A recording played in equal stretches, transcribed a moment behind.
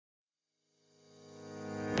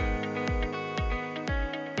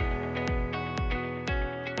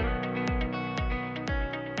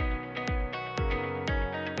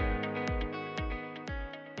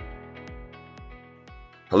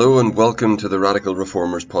Hello and welcome to the Radical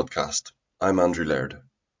Reformers podcast. I'm Andrew Laird.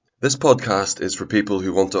 This podcast is for people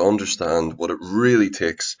who want to understand what it really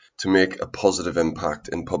takes to make a positive impact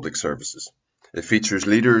in public services. It features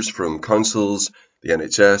leaders from councils, the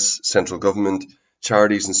NHS, central government,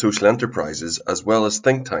 charities and social enterprises, as well as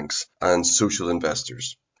think tanks and social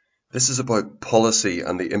investors. This is about policy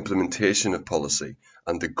and the implementation of policy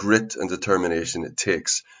and the grit and determination it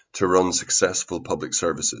takes to run successful public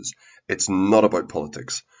services. It's not about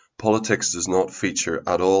politics. Politics does not feature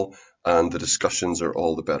at all, and the discussions are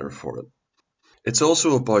all the better for it. It's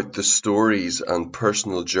also about the stories and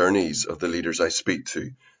personal journeys of the leaders I speak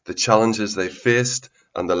to, the challenges they've faced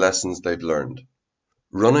and the lessons they've learned.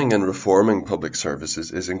 Running and reforming public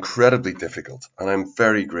services is incredibly difficult, and I'm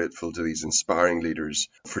very grateful to these inspiring leaders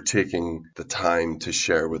for taking the time to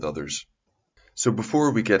share with others. So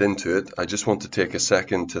before we get into it, I just want to take a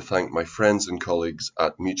second to thank my friends and colleagues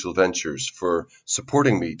at Mutual Ventures for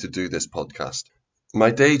supporting me to do this podcast.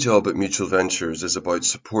 My day job at Mutual Ventures is about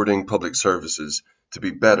supporting public services to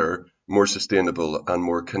be better, more sustainable, and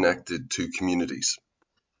more connected to communities.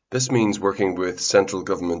 This means working with central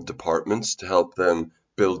government departments to help them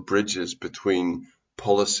build bridges between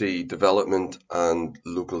policy development and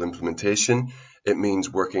local implementation. It means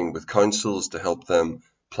working with councils to help them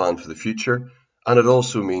plan for the future. And it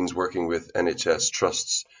also means working with NHS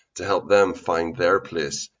trusts to help them find their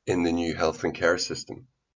place in the new health and care system.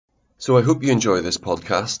 So I hope you enjoy this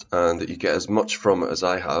podcast and that you get as much from it as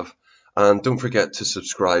I have. And don't forget to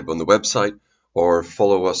subscribe on the website or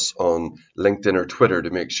follow us on LinkedIn or Twitter to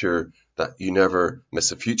make sure that you never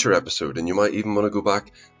miss a future episode, and you might even want to go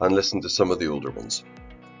back and listen to some of the older ones.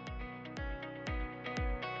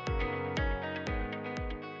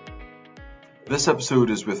 This episode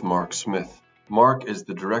is with Mark Smith. Mark is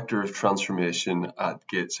the Director of Transformation at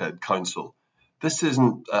Gateshead Council. This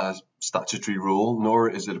isn't a statutory role, nor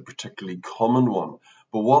is it a particularly common one,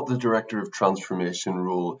 but what the Director of Transformation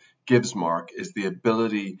role gives Mark is the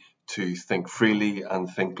ability to think freely and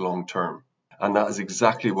think long term. And that is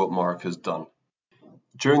exactly what Mark has done.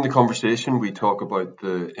 During the conversation, we talk about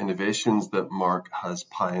the innovations that Mark has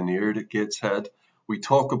pioneered at Gateshead. We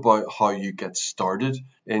talk about how you get started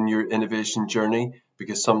in your innovation journey,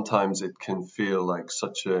 because sometimes it can feel like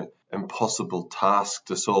such an impossible task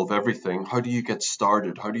to solve everything. How do you get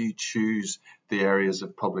started? How do you choose the areas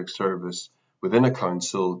of public service within a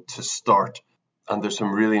council to start? And there's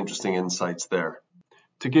some really interesting insights there.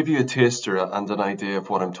 To give you a taster and an idea of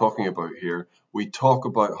what I'm talking about here, we talk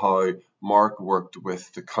about how Mark worked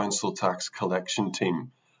with the council tax collection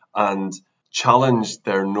team and challenged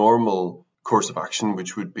their normal course of action,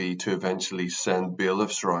 which would be to eventually send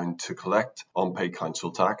bailiffs around to collect unpaid council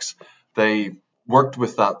tax. They worked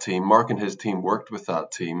with that team, Mark and his team worked with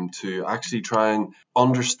that team to actually try and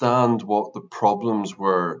understand what the problems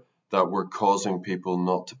were that were causing people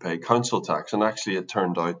not to pay council tax. And actually it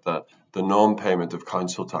turned out that the non-payment of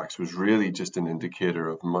council tax was really just an indicator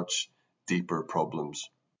of much deeper problems.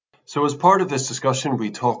 So as part of this discussion, we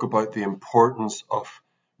talk about the importance of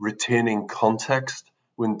retaining context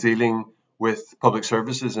when dealing with public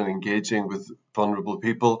services and engaging with vulnerable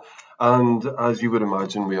people. And as you would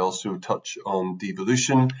imagine, we also touch on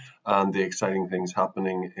devolution and the exciting things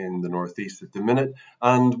happening in the Northeast at the minute,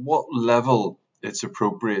 and what level it's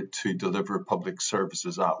appropriate to deliver public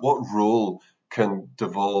services at. What role can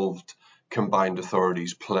devolved combined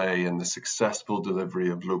authorities play in the successful delivery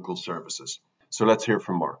of local services? So let's hear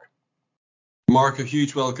from Mark. Mark, a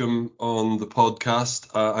huge welcome on the podcast.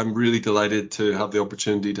 I'm really delighted to have the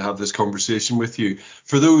opportunity to have this conversation with you.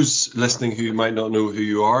 For those listening who might not know who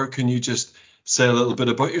you are, can you just say a little bit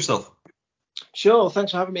about yourself? Sure.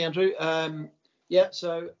 Thanks for having me, Andrew.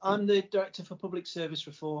 So I'm the Director for Public Service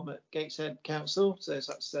Reform at Gateshead Council. So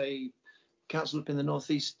that's a council up in the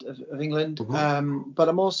northeast of England. Mm-hmm. But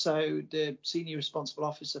I'm also the Senior Responsible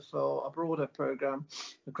Officer for a broader programme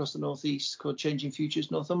across the northeast called Changing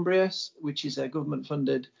Futures Northumbria, which is a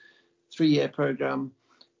government-funded 3-year programme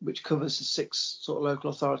which covers 6 sort of local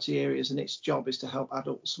authority areas, and its job is to help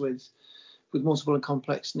adults with multiple and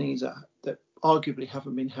complex needs that arguably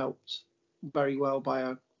haven't been helped very well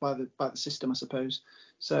by the system, I suppose.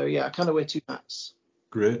 So yeah, I kind of wear 2 hats.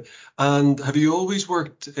 Great. And have you always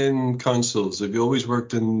worked in councils? Have you always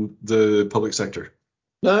worked in the public sector?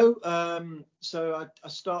 No. So I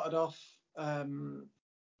started off I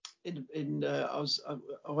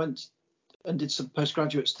went and did some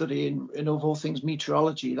postgraduate study in of all things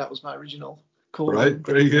meteorology. That was my original call. Right.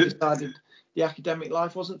 Very good. I decided the academic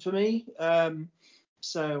life wasn't for me.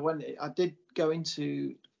 So when I did go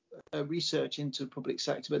into research into public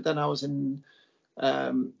sector, but then I was in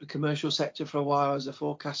the commercial sector for a while as a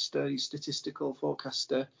forecaster, statistical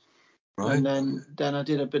forecaster, Right. and then I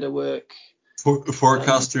did a bit of work.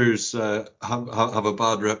 Forecasters have a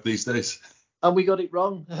bad rep these days. And we got it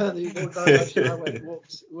wrong. The organisation I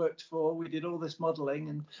worked for, we did all this modelling,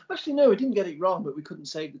 and actually no, we didn't get it wrong, but we couldn't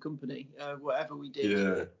save the company. Whatever we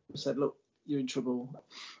did, we said, look, you're in trouble.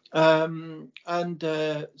 So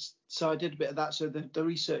I did a bit of that. So the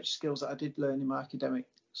research skills that I did learn in my academic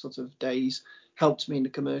sort of days helped me in the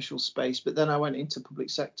commercial space. But then I went into public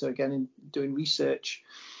sector again in doing research.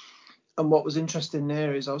 And what was interesting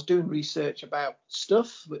there is I was doing research about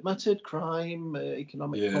stuff that mattered, crime,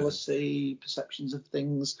 economic policy, perceptions of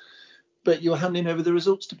things, but you were handing over the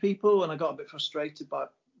results to people, and I got a bit frustrated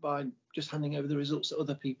by just handing over the results to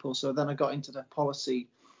other people. So then I got into the policy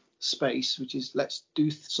space, which is let's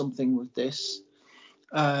do something with this.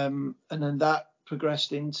 And then that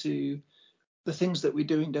progressed into the things that we're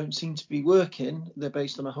doing don't seem to be working. They're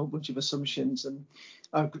based on a whole bunch of assumptions, and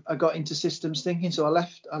I got into systems thinking. So I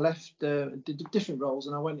left did different roles,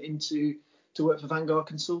 and I went to work for Vanguard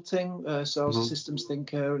Consulting. So I was a systems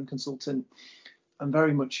thinker and consultant, and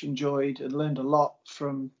very much enjoyed and learned a lot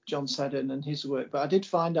from John Seddon and his work. But I did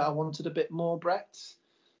find that I wanted a bit more breadth.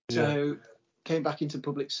 So came back into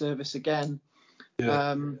public service again.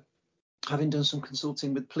 Having done some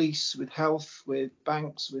consulting with police, with health, with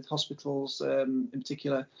banks, with hospitals in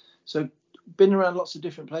particular. So been around lots of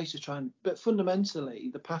different places but fundamentally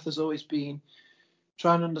the path has always been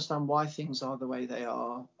try and understand why things are the way they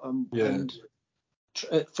are, and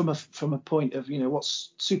from a point of,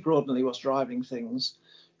 what's superordinarily what's driving things,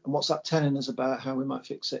 and what's that telling us about how we might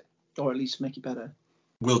fix it, or at least make it better.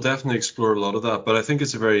 We'll definitely explore a lot of that, but I think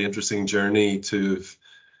it's a very interesting journey to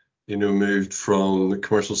moved from the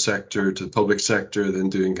commercial sector to the public sector, then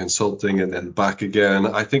doing consulting and then back again.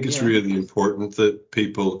 I think it's really important that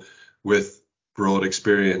people with broad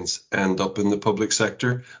experience end up in the public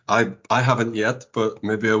sector. I haven't yet, but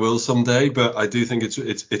maybe I will someday. But I do think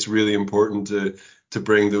it's really important to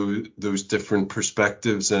bring those different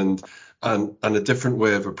perspectives and a different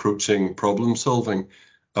way of approaching problem solving,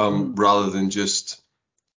 rather than just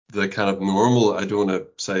the kind of normal. I don't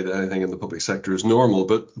want to say that anything in the public sector is normal,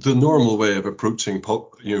 but the normal way of approaching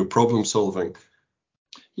problem solving.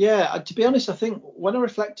 Yeah, to be honest, I think when I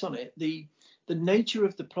reflect on it, the nature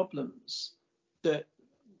of the problems that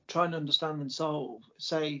trying to understand and solve,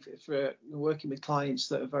 say if we're working with clients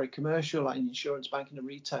that are very commercial, like in insurance, banking and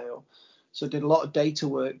retail, so I did a lot of data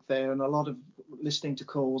work there and a lot of listening to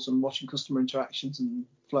calls and watching customer interactions and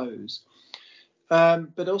flows.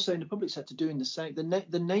 But also in the public sector doing the same.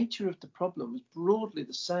 The nature of the problem is broadly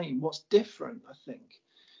the same. What's different, I think,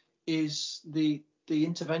 is the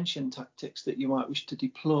intervention tactics that you might wish to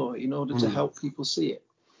deploy in order to help people see it.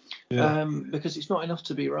 Because it's not enough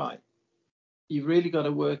to be right. You've really got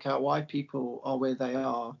to work out why people are where they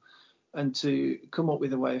are, and to come up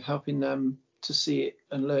with a way of helping them to see it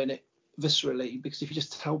and learn it viscerally. Because if you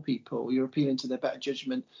just tell people, you're appealing to their better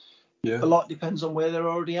judgment. A lot depends on where they're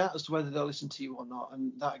already at as to whether they'll listen to you or not,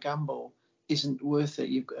 and that gamble isn't worth it.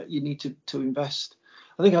 You need to invest.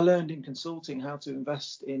 I think I learned in consulting how to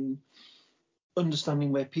invest in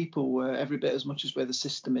understanding where people were every bit as much as where the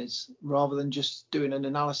system is, rather than just doing an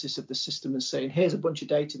analysis of the system and saying, here's a bunch of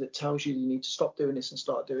data that tells you need to stop doing this and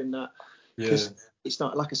start doing that. Because it's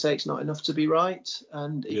not, like I say, it's not enough to be right,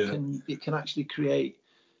 and it can actually create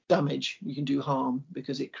damage. You can do harm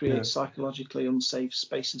because it creates psychologically unsafe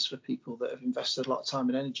spaces for people that have invested a lot of time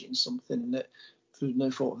and energy in something that, through no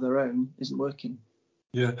fault of their own, isn't working.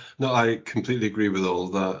 No, I completely agree with all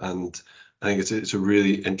of that, and I think it's a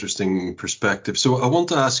really interesting perspective. So I want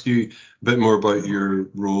to ask you a bit more about your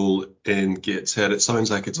role in Gateshead. It sounds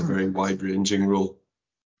like it's a very wide-ranging role.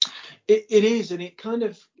 It is, and it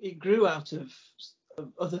grew out of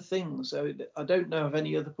other things. So I don't know of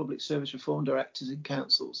any other public service reform directors in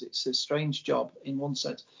councils. It's a strange job in one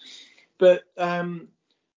sense, but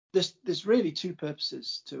there's really two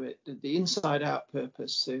purposes to it. The inside out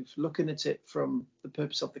purpose of looking at it from the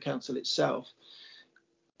purpose of the council itself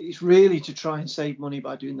is really to try and save money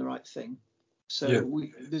by doing the right thing. So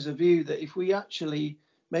there's a view that if we actually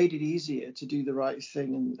made it easier to do the right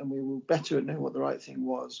thing, and we were better at knowing what the right thing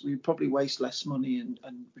was, we'd probably waste less money and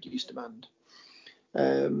reduce demand.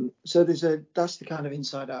 So that's the kind of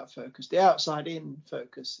inside out focus. The outside in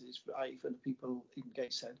focus is, i.e. for the people in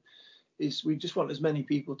Gateshead, is we just want as many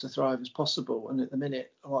people to thrive as possible, and at the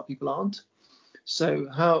minute a lot of people aren't. So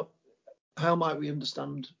how might we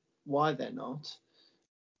understand why they're not,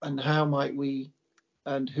 and how might we,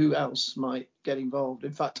 and who else might get involved?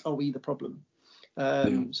 In fact, are we the problem?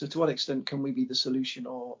 So to what extent can we be the solution,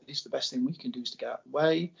 or is the best thing we can do is to get out of the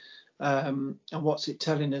way? And what's it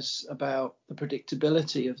telling us about the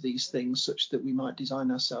predictability of these things, such that we might design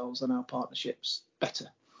ourselves and our partnerships better?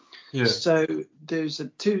 Yeah. So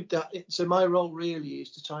so my role really is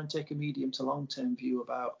to try and take a medium to long term view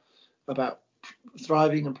about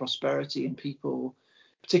thriving and prosperity in people,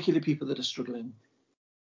 particularly people that are struggling.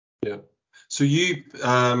 Yeah. So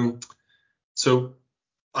so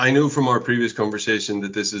I know from our previous conversation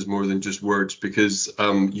that this is more than just words, because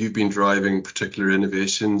you've been driving particular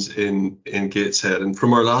innovations in Gateshead. And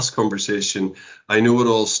from our last conversation, I know it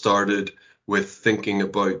all started with thinking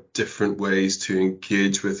about different ways to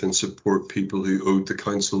engage with and support people who owed the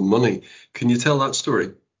council money. Can you tell that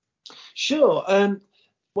story? Sure.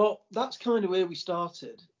 Well, that's kind of where we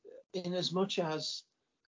started, in as much as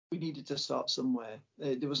we needed to start somewhere.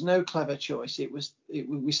 There was no clever choice.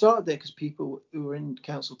 We started there because people who were in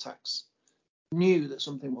council tax knew that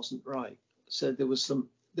something wasn't right. So there was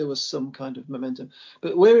some kind of momentum.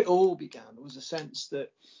 But where it all began was a sense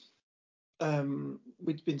that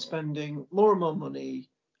we'd been spending more and more money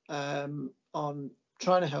on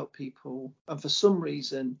trying to help people, and for some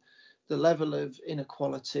reason the level of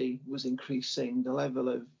inequality was increasing, the level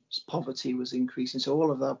of poverty was increasing. So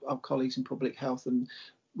all of our colleagues in public health, and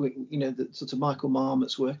the sort of Michael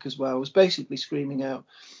Marmot's work as well, was basically screaming out,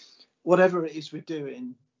 whatever it is we're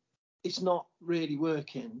doing, it's not really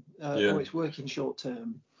working, or it's working short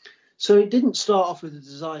term. So it didn't start off with a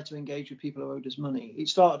desire to engage with people who owed us money. It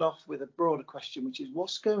started off with a broader question, which is,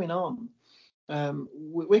 what's going on?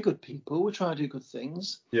 We're good people. We're trying to do good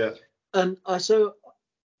things. Yeah. And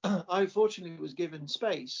I fortunately was given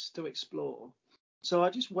space to explore. So I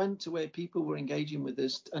just went to where people were engaging with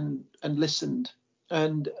us and listened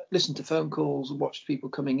to phone calls and watched people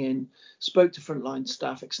coming in, spoke to frontline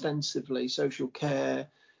staff extensively, social care,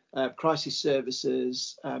 crisis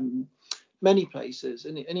services, many places,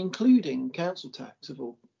 and including council tax of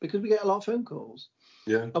all, because we get a lot of phone calls.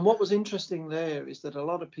 Yeah. And what was interesting there is that a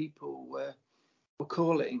lot of people were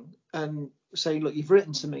calling and saying, look, you've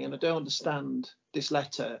written to me and I don't understand this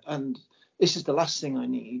letter, and this is the last thing I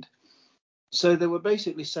need. So they were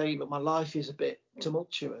basically saying that my life is a bit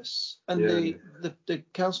tumultuous, and the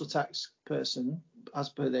council tax person, as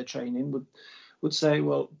per their training, would say,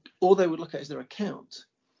 well, all they would look at is their account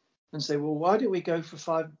and say, well, why don't we go for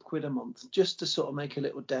 £5 a month just to sort of make a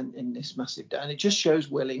little dent in this massive debt? And it just shows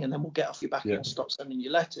willing, and then we'll get off your back and we'll stop sending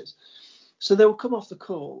you letters. So they would come off the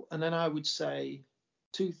call, and then I would say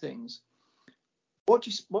two things.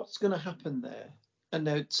 What's going to happen there? And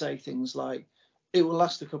they'd say things like, it will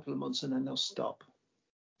last a couple of months and then they'll stop.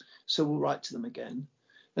 So we'll write to them again.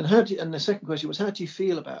 And the second question was, how do you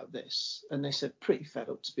feel about this? And they said, pretty fed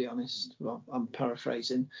up, to be honest. Well, I'm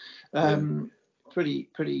paraphrasing. Pretty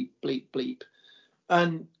bleep.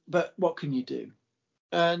 But what can you do?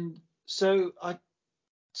 And so I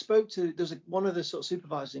spoke to, there's one of the sort of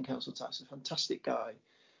supervisors in council tax, a fantastic guy,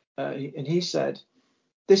 and he said,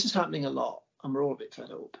 this is happening a lot and we're all a bit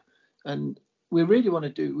fed up, and we want to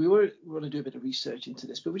do a bit of research into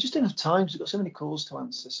this, but we just didn't have time. So we've got so many calls to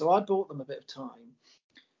answer. So I bought them a bit of time,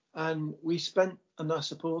 and I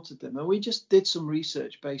supported them, and we just did some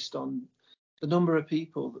research based on the number of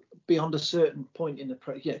people beyond a certain point in the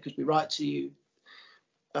because we write to you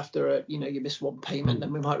after you miss one payment,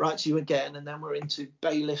 then we might write to you again, and then we're into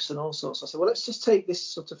bailiffs and all sorts. I said, well, let's just take this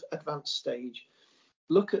sort of advanced stage,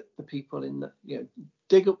 look at the people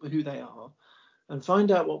dig up who they are, and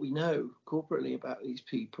find out what we know corporately about these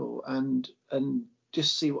people, and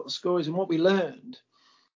just see what the score is. And what we learned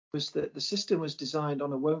was that the system was designed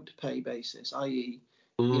on a won't pay basis, i.e.,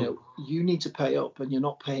 you need to pay up and you're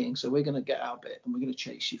not paying, so we're going to get our bit and we're going to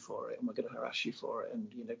chase you for it and we're going to harass you for it.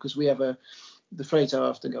 And because we have the phrase I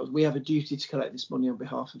often goes, we have a duty to collect this money on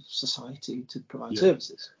behalf of society to provide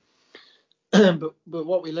services. But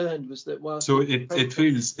what we learned was that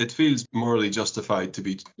it feels morally justified to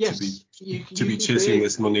be chasing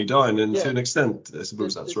this money down, and to an extent, I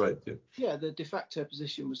suppose that's right. Yeah, the de facto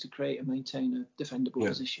position was to create and maintain a defendable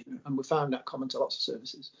position, and we found that common to lots of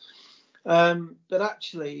services. But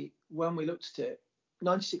actually, when we looked at it,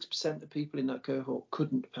 96% of people in that cohort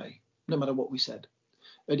couldn't pay, no matter what we said.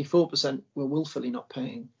 84% were willfully not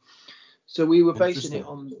paying. So we were basing it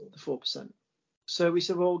on the 4%. So we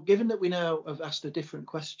said, well, given that we now have asked a different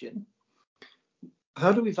question,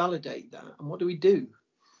 how do we validate that and what do we do?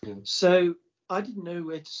 So I didn't know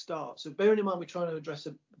where to start. So bearing in mind, we're trying to address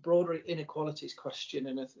a broader inequalities question,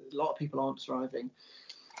 and a lot of people aren't thriving.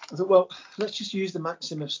 I thought, well, let's just use the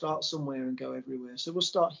maxim of start somewhere and go everywhere. So we'll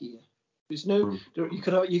start here. There's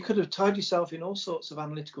you could have tied yourself in all sorts of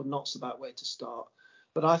analytical knots about where to start,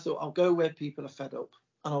 but I thought I'll go where people are fed up,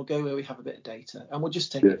 and I'll go where we have a bit of data, and we'll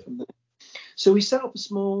just take it from there. So we set up a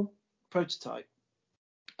small prototype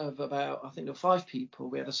of about, I think there were 5 people.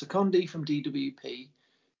 We had a secondee from DWP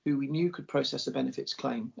who we knew could process a benefits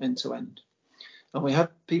claim end to end. And we had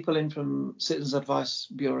people in from Citizens Advice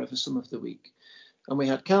Bureau for some of the week. And we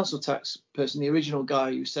had council tax person, the original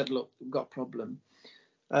guy who said, look, we've got a problem.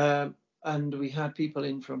 And we had people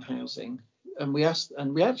in from housing. And we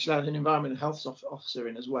actually had an environmental health officer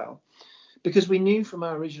in as well, because we knew from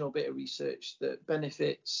our original bit of research that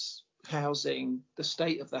benefits, housing, the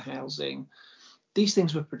state of the housing, these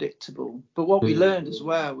things were predictable. But what we learned as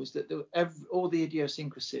well was that all the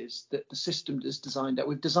idiosyncrasies that the system is designed out,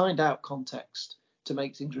 we've designed out context to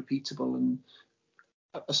make things repeatable and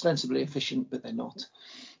ostensibly efficient, but they're not.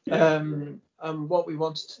 And what we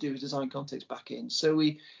wanted to do was design context back in. So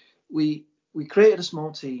we created a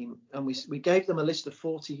small team, and we gave them a list of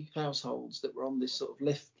 40 households that were on this sort of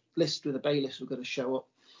list where the bailiffs were going to show up.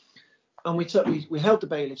 And we held the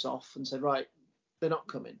bailiffs off and said, right, they're not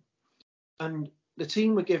coming. And the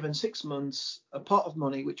team were given 6 months, a pot of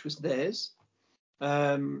money, which was theirs. It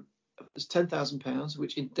was £10,000,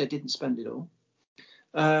 which they didn't spend it all.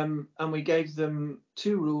 And we gave them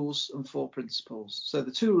 2 rules and 4 principles. So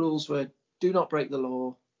the 2 rules were do not break the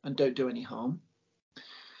law and don't do any harm.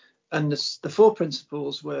 And the 4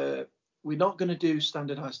 principles were we're not going to do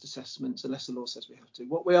standardized assessments unless the law says we have to.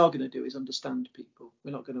 What we are going to do is understand people.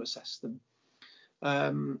 We're not going to assess them.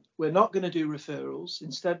 We're not going to do referrals.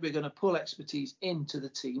 Instead, we're going to pull expertise into the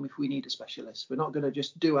team if we need a specialist. We're not going to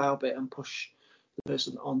just do our bit and push the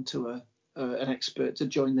person onto an expert to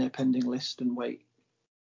join their pending list and wait.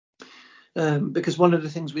 Because one of the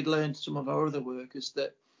things we'd learned from some of our other work is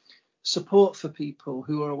that support for people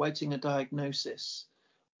who are awaiting a diagnosis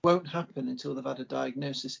won't happen until they've had a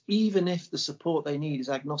diagnosis, even if the support they need is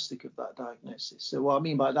agnostic of that diagnosis. So what I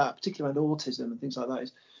mean by that, particularly around autism and things like that,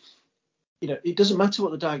 is, it doesn't matter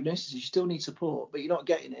what the diagnosis is, you still need support, but you're not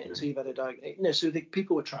getting it until you've had a diagnosis. So the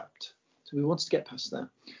people were trapped. So we wanted to get past that.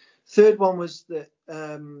 Third one was that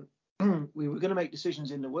we were going to make decisions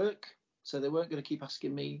in the work. So they weren't going to keep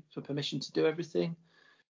asking me for permission to do everything.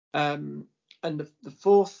 And the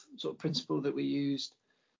 4th sort of principle that we used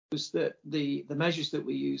was that the measures that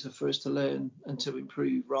we use are for us to learn and to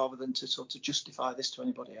improve rather than to sort of justify this to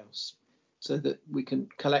anybody else, so that we can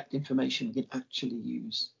collect information we can actually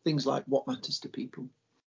use. Things like what matters to people,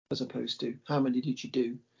 as opposed to how many did you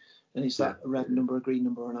do? And is that a red number, a green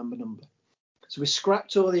number, or an amber number? So we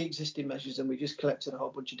scrapped all the existing measures and we just collected a whole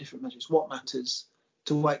bunch of different measures. What matters?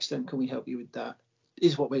 To what extent can we help you with that?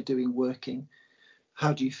 Is what we're doing working?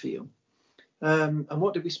 How do you feel? And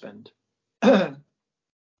what did we spend?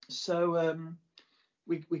 So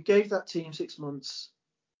we gave that team 6 months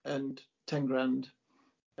and 10 grand,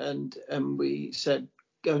 and we said,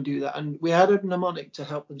 go and do that. And we had a mnemonic to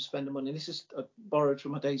help them spend the money. This is borrowed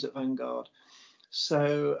from my days at Vanguard.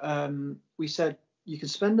 So we said, you can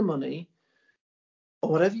spend the money on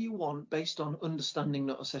whatever you want based on understanding,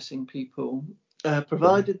 not assessing people,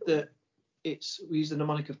 provided that we use the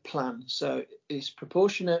mnemonic of plan. So it's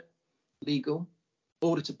proportionate, legal,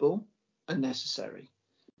 auditable, and necessary.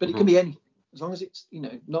 But it can be anything, as long as it's,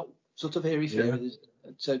 not sort of airy-fairy.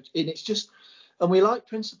 So it's just, and we like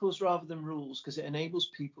principles rather than rules, because it enables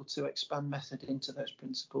people to expand method into those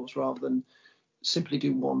principles rather than simply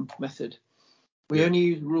do one method. We only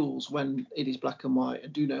use rules when it is black and white,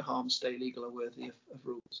 and do no harm, stay legal, are worthy of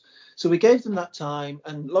rules. So we gave them that time,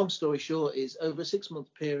 and long story short is, over a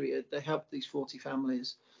 6-month period, they helped these 40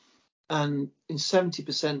 families, and in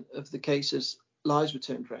 70% of the cases, lives were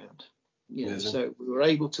turned around. So we were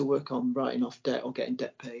able to work on writing off debt or getting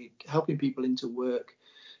debt paid, helping people into work,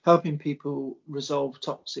 helping people resolve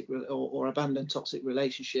toxic or abandon toxic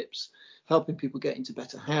relationships, helping people get into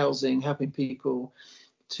better housing, helping people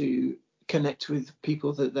to connect with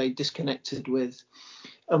people that they disconnected with.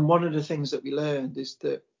 And one of the things that we learned is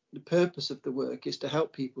that the purpose of the work is to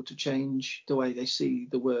help people to change the way they see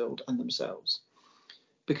the world and themselves.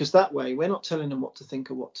 Because that way, we're not telling them what to think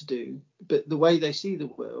or what to do, but the way they see the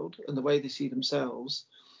world and the way they see themselves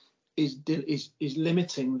is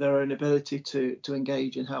limiting their own ability to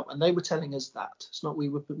engage and help. And they were telling us that. It's not we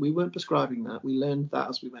weren't prescribing that. We learned that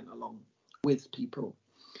as we went along with people.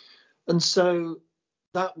 And so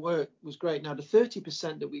that work was great. Now, the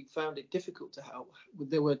 30% that we found it difficult to help,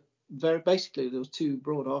 there were 2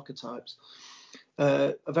 broad archetypes.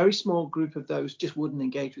 A very small group of those just wouldn't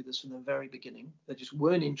engage with us from the very beginning. They just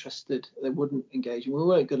weren't interested. They wouldn't engage. And we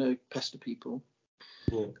weren't going to pester people.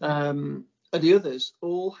 And the others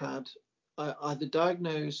all had either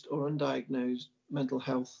diagnosed or undiagnosed mental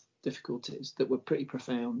health difficulties that were pretty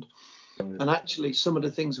profound. And actually, some of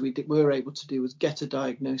the things were able to do was get a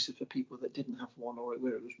diagnosis for people that didn't have one or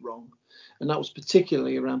where it was wrong. And that was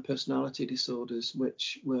particularly around personality disorders,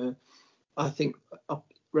 which were, I think,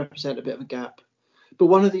 represent a bit of a gap. But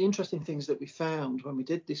one of the interesting things that we found when we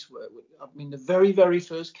did this work, I mean, the very, very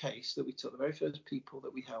first case that we took, the very first people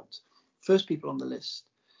that we helped, first people on the list,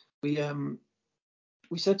 we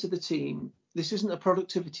said to the team, this isn't a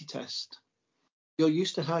productivity test. You're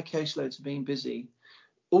used to high caseloads of being busy.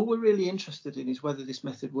 All we're really interested in is whether this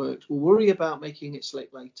method works. We'll worry about making it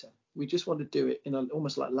slick later. We just want to do it in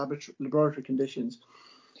almost like laboratory conditions.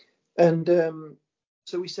 And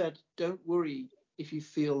so we said, don't worry if you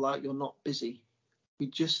feel like you're not busy. We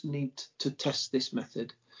just need to test this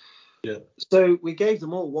method. Yeah. So we gave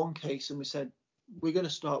them all one case and we said, we're going to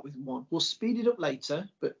start with one. We'll speed it up later,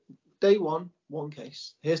 but day one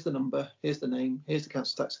case. Here's the number, here's the name, here's the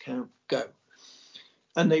council tax account, go.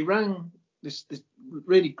 And they rang this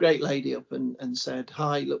really great lady up and said,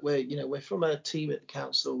 hi, look, we're from a team at the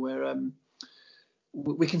council where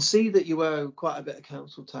we can see that you owe quite a bit of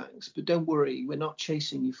council tax, but don't worry, we're not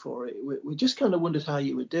chasing you for it. We just kind of wondered how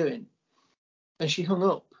you were doing. And she hung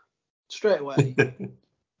up straight away.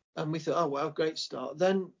 And we thought, oh, well, great start.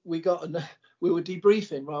 Then we were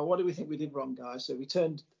debriefing. Well, what do we think we did wrong, guys? So we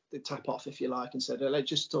turned the tap off, if you like, and said, let's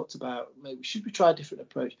just talked about maybe should we try a different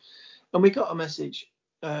approach? And we got a message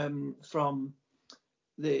from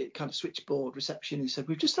the kind of switchboard reception who said,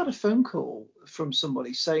 we've just had a phone call from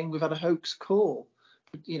somebody saying we've had a hoax call.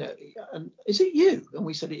 And is it you? And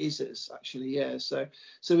we said it is us, actually, yeah. So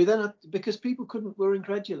we then had, because people were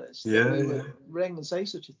incredulous that we would ring and say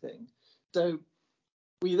such a thing. So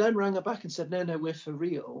we then rang her back and said, no, we're for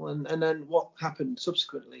real. And then what happened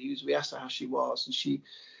subsequently is we asked her how she was, and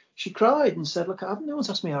she cried and said, look, no one's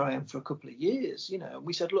asked me how I am for a couple of years, And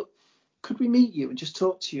we said, look, could we meet you and just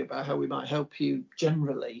talk to you about how we might help you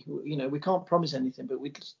generally? We can't promise anything, but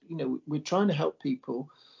we're trying to help people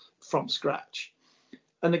from scratch.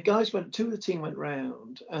 And the guys two of the team went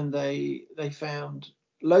round and they found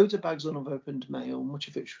loads of bags of unopened mail, much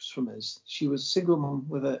of which was from us. She was a single mum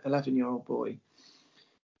with an 11-year-old boy.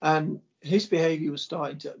 And his behaviour was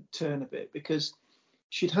starting to turn a bit because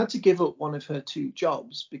she'd had to give up one of her 2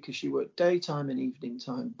 jobs because she worked daytime and evening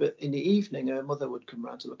time. But in the evening, her mother would come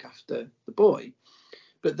round to look after the boy.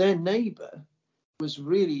 But their neighbour was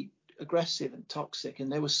really aggressive and toxic,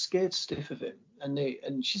 and they were scared stiff of him.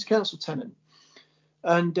 And she's a council tenant.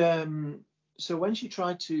 And so when she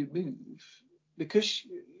tried to move, because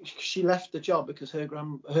she left the job because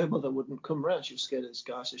her mother wouldn't come round, she was scared of this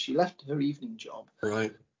guy. So she left her evening job,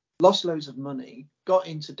 right, lost loads of money, got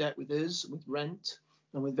into debt with us, with rent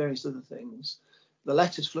and with various other things. The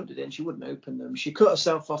letters flooded in. She wouldn't open them. She cut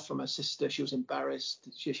herself off from her sister. She was embarrassed.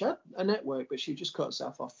 She had a network, but she just cut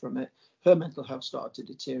herself off from it. Her mental health started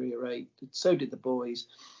to deteriorate. So did the boys.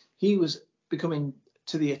 He was becoming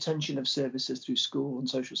to the attention of services through school and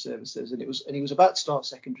social services, and he was about to start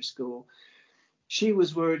secondary school. She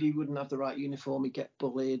was worried he wouldn't have the right uniform, he'd get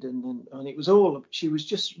bullied, and it was all. She was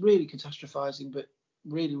just really catastrophizing, but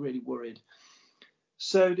really, really worried.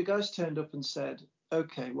 So the guys turned up and said,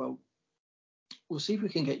 okay, well, we'll see if we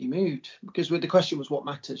can get you moved, because the question was what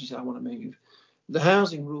matters. She said, I want to move. The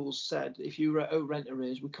housing rules said if you owe rent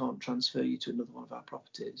arrears, we can't transfer you to another one of our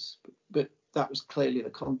properties. But that was clearly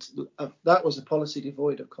that was a policy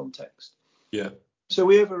devoid of context. Yeah. So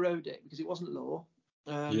we overrode it because it wasn't law.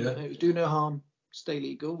 It was do no harm, stay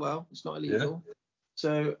legal. Well, it's not illegal. Yeah.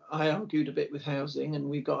 So I argued a bit with housing, and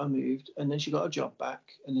we got her moved, and then she got a job back,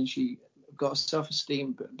 and then she got her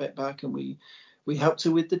self-esteem a bit back, and we helped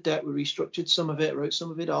her with the debt. We restructured some of it, wrote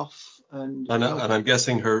some of it off. And I'm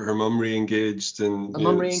guessing her mum re-engaged. Her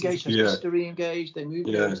mum re-engaged, her sister re-engaged. They moved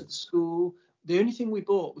over to the school. The only thing we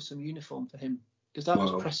bought was some uniform for him, because that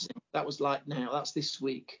was pressing. That was like now, that's this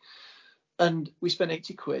week. And we spent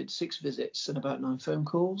 80 quid, 6 visits and about 9 phone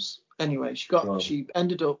calls. Anyway, she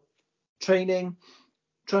ended up training,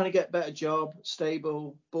 trying to get a better job,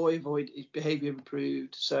 stable, his behaviour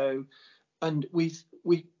improved. So, and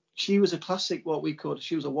she was a classic, what we called,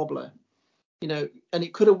 she was a wobbler, and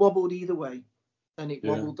it could have wobbled either way, and it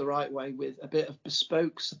wobbled the right way with a bit of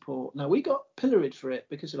bespoke support. Now, we got pilloried for it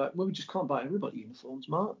because they're like, well, we just can't buy everybody uniforms,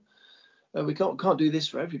 Mark. We can't do this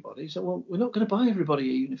for everybody. So, well, we're not going to buy everybody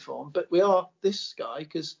a uniform, but we are this guy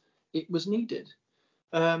because it was needed.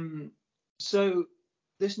 So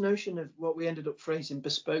this notion of what we ended up phrasing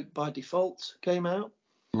bespoke by default came out.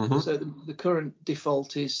 Mm-hmm. So the current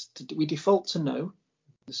default is we default to no.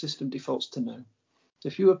 The system defaults to no. So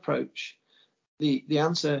if you approach, the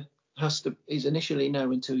answer is initially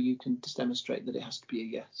no until you can demonstrate that it has to be a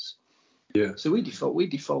yes. Yeah. So we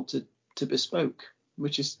defaulted to bespoke.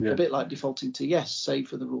 which is Yeah. a bit like defaulting to yes, save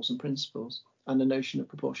for the rules and principles and the notion of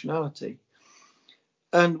proportionality.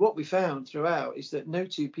 And what we found throughout is that no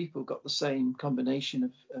two people got the same combination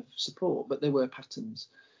of support, but there were patterns.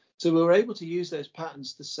 So we were able to use those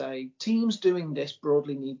patterns to say teams doing this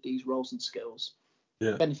broadly need these roles and skills.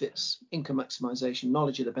 Yeah. Benefits, income maximization,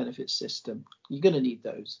 knowledge of the benefits system. You're going to need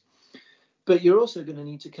those. But you're also going to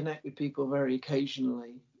need to connect with people very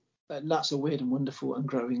occasionally. And that's a weird and wonderful and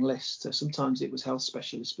growing list. So sometimes it was health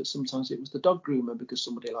specialists, but sometimes it was the dog groomer because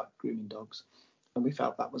somebody liked grooming dogs. And we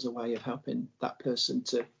felt that was a way of helping that person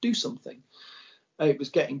to do something. It was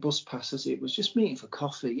getting bus passes. It was just meeting for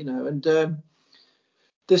coffee, you know. And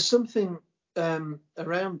there's something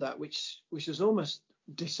around that which is almost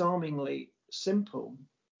disarmingly simple,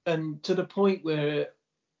 and to the point where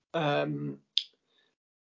a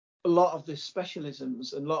lot of the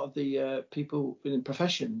specialisms and a lot of the people within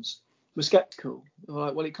professions were skeptical. They were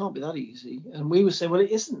like, well, it can't be that easy. And we would say, well,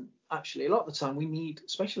 it isn't actually. A lot of the time we need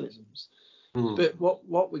specialisms. But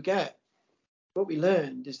what we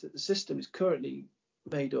learned is that the system is currently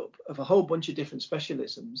made up of a whole bunch of different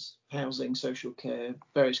specialisms: housing, social care,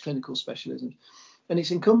 various clinical specialisms. And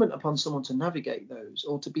it's incumbent upon someone to navigate those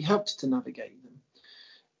or to be helped to navigate them.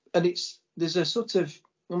 And there's a sort of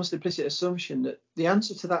almost implicit assumption that the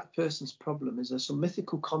answer to that person's problem is some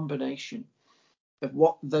mythical combination of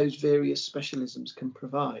what those various specialisms can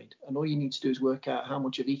provide. And all you need to do is work out how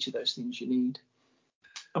much of each of those things you need.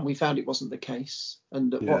 And we found it wasn't the case,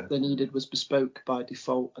 and that what they needed was bespoke by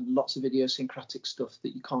default and lots of idiosyncratic stuff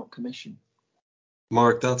that you can't commission.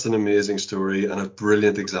 Mark, that's an amazing story and a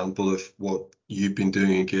brilliant example of what you've been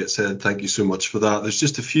doing in Gateshead. Thank you so much for that. There's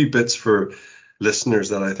just a few bits for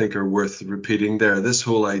listeners that I think are worth repeating there. This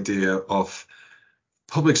whole idea of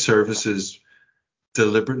public services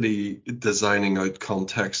deliberately designing out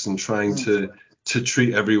context and trying to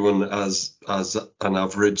treat everyone as an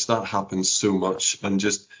average, that happens so much. And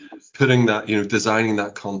just putting that, designing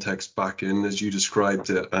that context back in as you described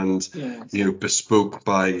it, and bespoke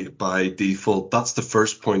by default. That's the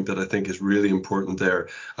first point that I think is really important there.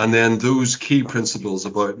 And then those key principles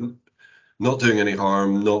about not doing any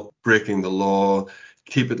harm, not breaking the law,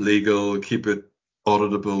 keep it legal, keep it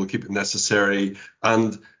auditable, keep it necessary.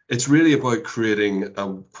 And it's really about creating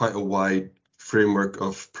quite a wide framework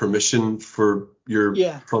of permission for your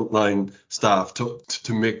frontline staff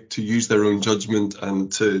to use their own judgment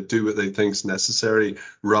and to do what they think is necessary,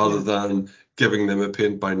 rather than giving them a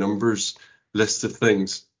paint by numbers list of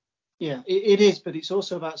things. Yeah, it is, but it's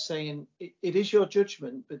also about saying it is your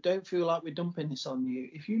judgment, but don't feel like we're dumping this on you.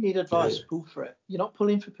 If you need advice, pull for it. You're not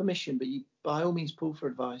pulling for permission, but you by all means pull for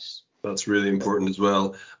advice. That's really important as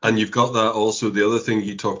well. And you've got that also. The other thing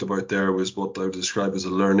you talked about there was what I would describe as a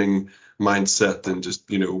learning mindset, and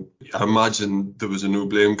just, I imagine there was a no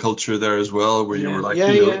blame culture there as well, where you were like,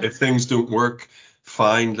 if things don't work,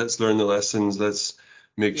 fine, let's learn the lessons. Let's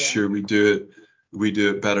make sure we do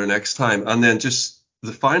it better next time. And then just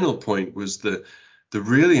the final point was the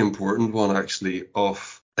really important one, actually,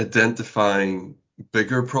 of identifying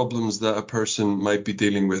bigger problems that a person might be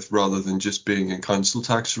dealing with, rather than just being in council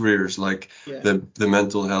tax arrears, like the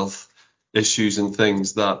mental health issues and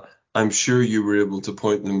things that I'm sure you were able to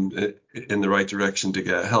point them in the right direction to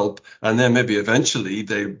get help. And then maybe eventually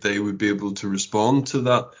they would be able to respond to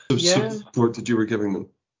that support that you were giving them.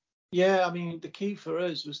 Yeah, I mean, the key for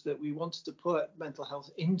us was that we wanted to put mental health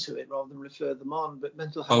into it rather than refer them on. But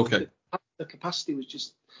mental health, the capacity was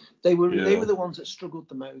just, they were the ones that struggled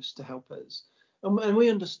the most to help us. And we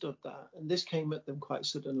understood that. And this came at them quite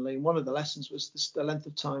suddenly. And one of the lessons was the length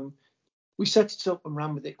of time. We set it up and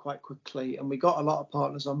ran with it quite quickly. And we got a lot of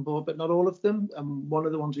partners on board, but not all of them. And one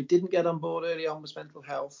of the ones we didn't get on board early on was mental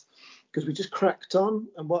health, because we just cracked on.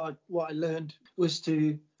 And what I learned was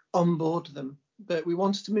to onboard them. But we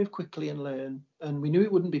wanted to move quickly and learn, and we knew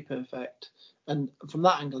it wouldn't be perfect. And from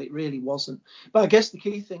that angle, it really wasn't. But I guess the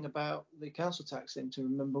key thing about the council tax thing to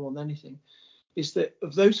remember more than anything is that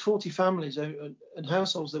of those 40 families and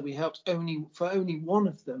households that we helped, only one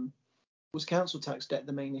of them was council tax debt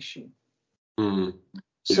the main issue.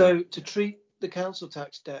 So to treat the council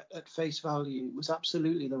tax debt at face value was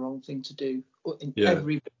absolutely the wrong thing to do in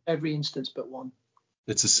every instance but one.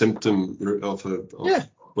 It's a symptom of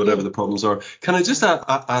whatever the problems are. Can I just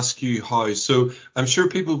ask you how? So I'm sure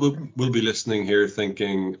people will be listening here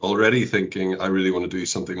already thinking, I really want to do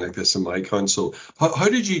something like this in my council. How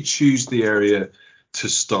did you choose the area to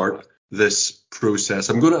start this process?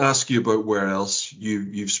 I'm going to ask you about where else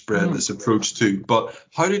you've spread this approach to, but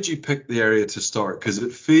how did you pick the area to start? Because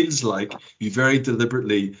it feels like you very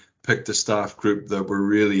deliberately picked a staff group that were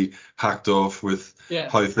really hacked off with Yeah.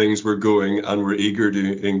 how things were going and were eager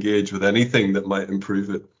to engage with anything that might improve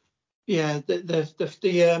it. Yeah,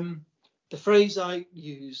 the phrase I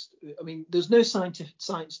used, I mean, there's no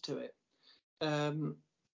science to it.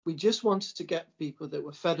 We just wanted to get people that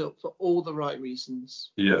were fed up for all the right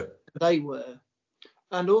reasons. Yeah. They were.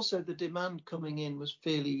 And also the demand coming in was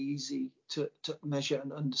fairly easy to measure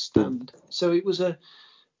and understand. So it was a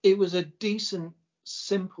decent,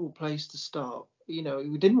 simple place to start. You know,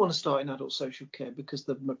 we didn't want to start in adult social care because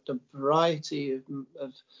the variety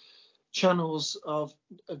of channels of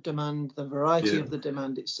demand, the variety of the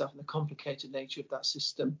demand itself, and the complicated nature of that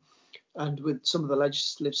system, and with some of the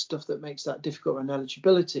legislative stuff that makes that difficult around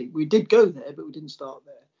eligibility. We did go there, but we didn't start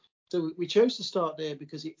there. So we chose to start there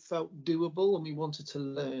because it felt doable and we wanted to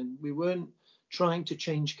learn. We weren't trying to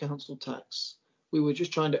change council tax. We were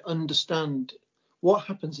just trying to understand what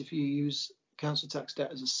happens if you use council tax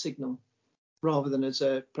debt as a signal rather than as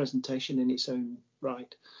a presentation in its own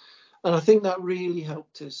right. And I think that really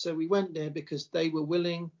helped us. So we went there because they were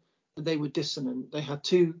willing and they were dissonant. They had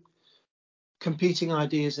two competing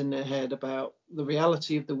ideas in their head about the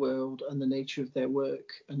reality of the world and the nature of their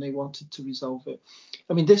work, and they wanted to resolve it.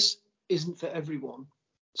 I mean, this isn't for everyone.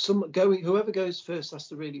 Whoever goes first has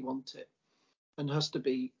to really want it and has to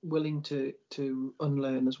be willing to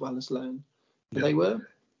unlearn as well as learn. But they were.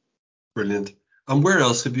 Brilliant. And where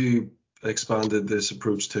else have you expanded this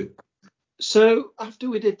approach to? So after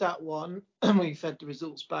we did that one and we fed the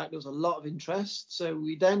results back, there was a lot of interest. So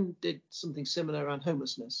we then did something similar around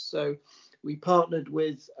homelessness. So we partnered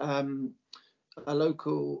with a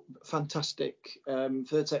local fantastic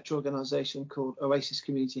third sector organisation called Oasis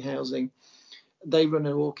Community Housing. They run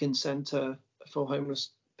a walk-in centre for homeless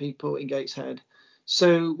people in Gateshead.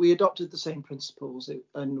 So we adopted the same principles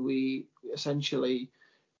and we essentially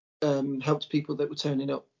helped people that were turning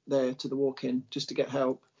up there to the walk-in just to get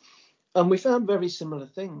help. And we found very similar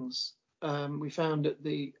things. We found that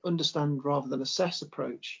the understand rather than assess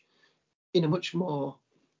approach in a much more,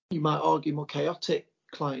 you might argue, more chaotic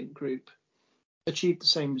client group achieved the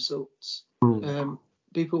same results.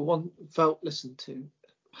 People felt listened to,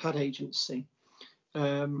 had agency.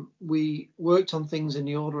 We worked on things in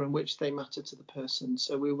the order in which they matter to the person.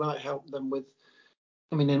 So we might help them with,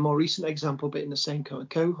 I mean, in a more recent example, but in the same kind of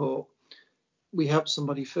cohort, we helped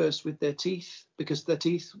somebody first with their teeth because their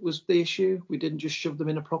teeth was the issue. We didn't just shove them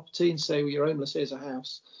in a property and say, well, you're homeless, here's a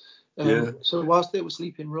house. So whilst they were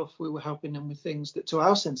sleeping rough, we were helping them with things that to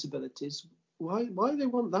our sensibilities, why do they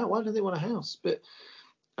want that? Why do they want a house? But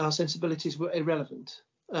our sensibilities were irrelevant.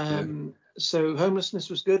 So homelessness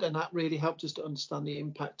was good, and that really helped us to understand the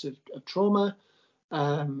impact of trauma.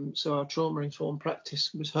 So our trauma-informed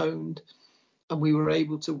practice was honed, and we were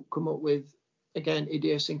able to come up with, again,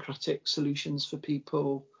 idiosyncratic solutions for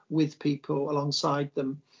people, with people, alongside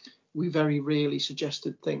them. We very rarely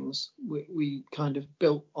suggested things. We kind of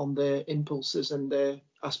built on their impulses and their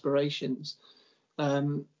aspirations.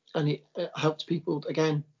 And it helped people,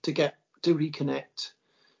 again, to reconnect,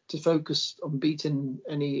 to focus on beating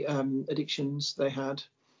any addictions they had,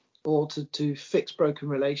 or to fix broken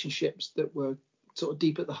relationships that were sort of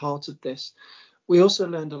deep at the heart of this. We also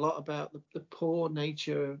learned a lot about the poor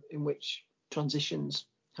nature in which transitions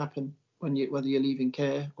happen whether you're leaving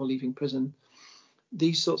care or leaving prison.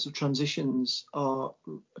 These sorts of transitions are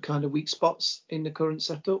kind of weak spots in the current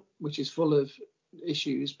setup, which is full of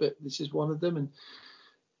issues, but this is one of them. And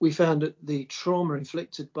we found that the trauma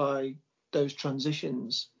inflicted by those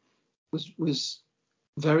transitions was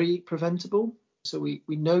very preventable. So we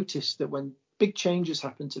noticed that when big changes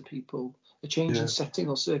happen to people, a change in setting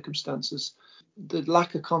or circumstances, the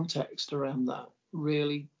lack of context around that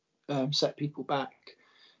really set people back.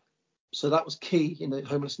 So that was key in the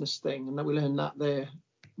homelessness thing, and then we learned that there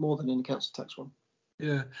more than in the council tax one.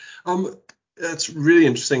 Yeah, it's really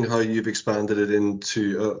interesting how you've expanded it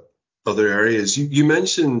into other areas. You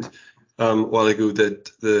mentioned a while ago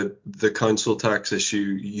that the council tax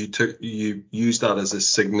issue, you used that as a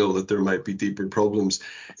signal that there might be deeper problems.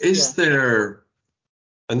 Is there,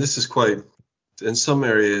 and this is quite, in some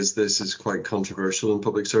areas this is quite controversial in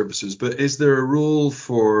public services, but is there a role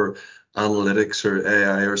for analytics or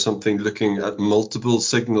AI or something looking at multiple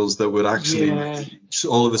signals that would actually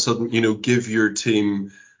all of a sudden, give your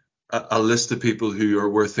team a list of people who are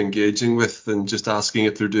worth engaging with and just asking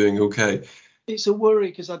if they're doing okay? It's a worry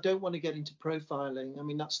because I don't want to get into profiling. I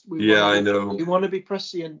mean, I know. We want to be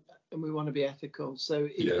prescient and we want to be ethical. So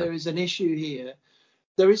if there is an issue here,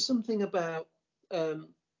 there is something about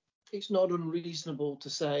it's not unreasonable to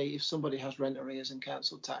say if somebody has rent arrears and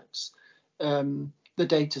council tax, the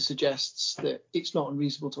data suggests that it's not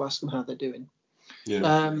unreasonable to ask them how they're doing.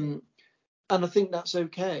 Yeah. And I think that's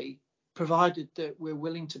okay, provided that we're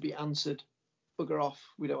willing to be answered, bugger off,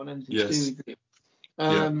 we don't want anything to do with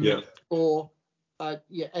you. Or,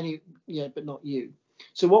 but not you.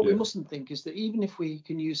 So what we mustn't think is that even if we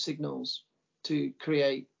can use signals to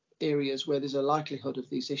create areas where there's a likelihood of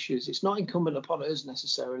these issues, it's not incumbent upon us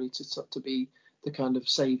necessarily to be the kind of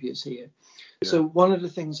saviours here. Yeah. So one of the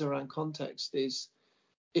things around context is,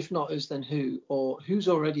 if not us, then who, or who's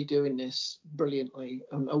already doing this brilliantly,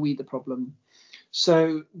 and are we the problem?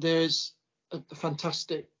 So there's a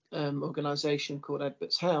fantastic organisation called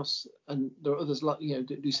Edbert's House, and there are others like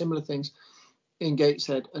do similar things in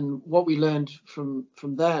Gateshead. And what we learned from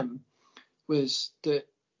them was that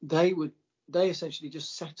they essentially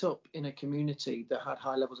just set up in a community that had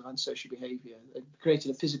high levels of antisocial behaviour. They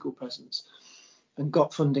created a physical presence and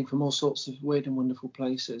got funding from all sorts of weird and wonderful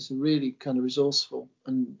places. A really kind of resourceful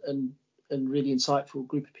and really insightful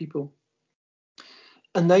group of people.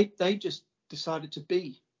 And they just decided to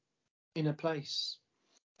be in a place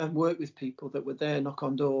and work with people that were there, knock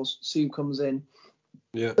on doors, see who comes in.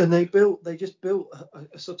 Yeah. And they just built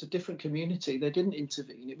a sort of different community. They didn't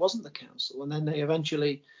intervene. It wasn't the council. And then they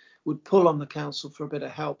eventually would pull on the council for a bit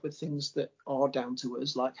of help with things that are down to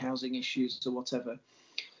us, like housing issues or whatever.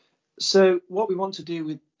 So what we want to do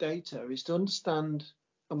with data is to understand,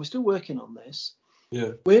 and we're still working on this,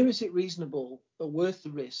 where is it reasonable or worth the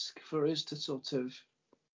risk for us to sort of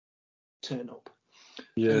turn up?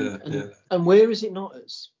 And where is it not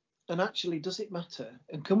us? And actually, does it matter?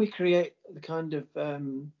 And can we create the kind of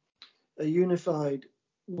a unified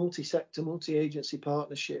multi-sector, multi-agency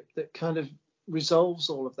partnership that kind of resolves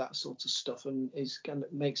all of that sort of stuff and is kind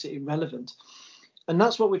of makes it irrelevant? And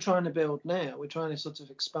that's what we're trying to build now. We're trying to sort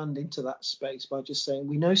of expand into that space by just saying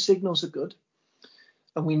we know signals are good,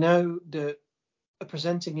 and we know that a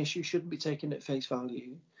presenting issue shouldn't be taken at face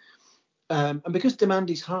value. And because demand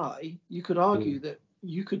is high, you could argue that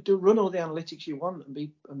you could run all the analytics you want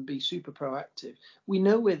and be super proactive. We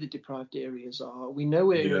know where the deprived areas are. We know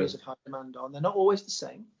where areas of high demand are. And they're not always the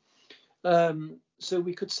same. So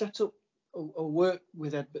we could set up or work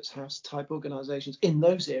with Edbert's House type organisations in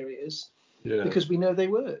those areas because we know they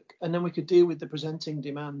work. And then we could deal with the presenting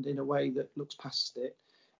demand in a way that looks past it.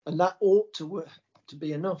 And that ought to work to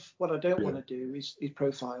be enough. What I don't want to do is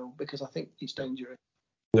profile, because I think it's dangerous.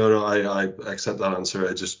 No, I accept that answer.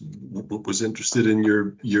 I just was interested in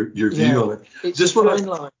your view on it. It's just a fine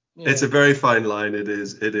line. It's a very fine line. It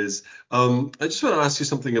is. I just want to ask you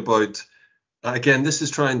something about. Again, this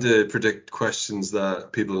is trying to predict questions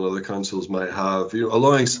that people in other councils might have.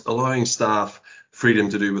 Allowing staff freedom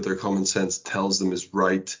to do what their common sense tells them is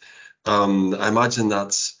right. I imagine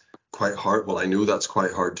that's quite hard. Well, I know that's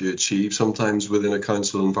quite hard to achieve sometimes within a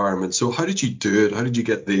council environment. So how did you do it? How did you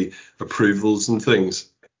get the approvals and things?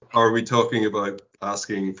 Are we talking about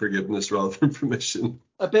asking forgiveness rather than permission?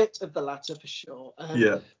 A bit of the latter for sure.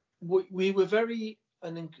 We were very,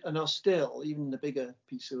 and are still, even the bigger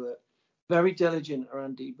piece of work, very diligent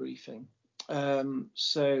around debriefing.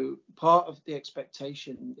 So part of the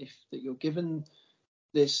expectation, that you're given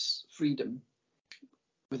this freedom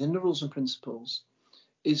within the rules and principles,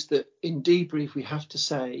 is that in debrief we have to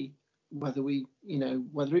say whether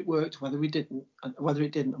it worked, whether it didn't,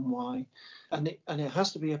 and why. And it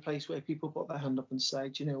has to be a place where people put their hand up and say,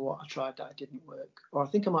 do you know what, I tried that, it didn't work, or I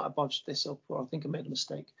think I might have bodged this up, or I think I made a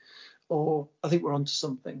mistake, or I think we're onto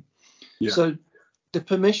something. So the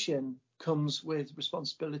permission comes with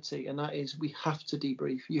responsibility, and that is we have to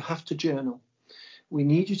debrief. You have to journal. We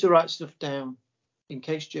need you to write stuff down in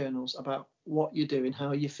case journals about what you're doing,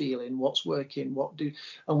 how you're feeling, what's working,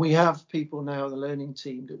 and we have people now, the learning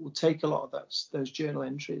team, that will take a lot of those journal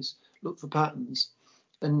entries, look for patterns,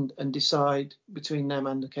 and decide between them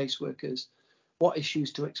and the caseworkers what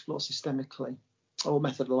issues to explore systemically or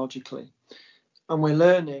methodologically. And we're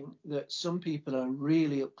learning that some people are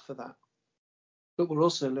really up for that, but we're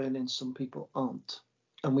also learning some people aren't.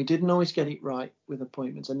 And we didn't always get it right with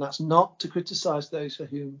appointments, and that's not to criticise those for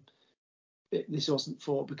whom this wasn't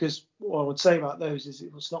for, because what I would say about those is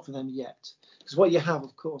it was not for them yet. Because what you have,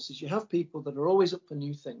 of course, is you have people that are always up for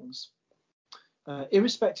new things,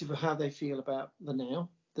 irrespective of how they feel about the now.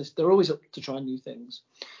 They're always up to try new things.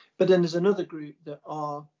 But then there's another group that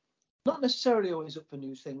are not necessarily always up for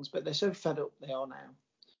new things, but they're so fed up they are now.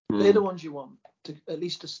 They're the ones you want, at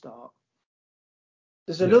least to start.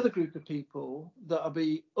 There's another group of people that will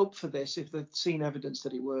be up for this if they've seen evidence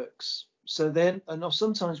that it works. So then, and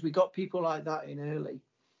sometimes we got people like that in early,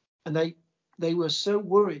 and they were so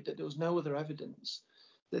worried that there was no other evidence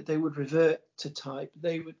that they would revert to type.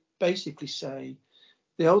 They would basically say,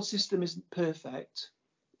 the old system isn't perfect,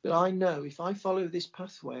 but I know if I follow this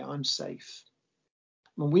pathway, I'm safe.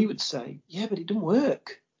 And we would say, yeah, but it didn't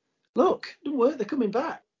work. Look, it didn't work. They're coming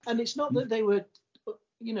back. And it's not that they were,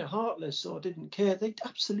 heartless or didn't care. They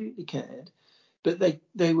absolutely cared, but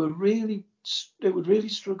they would really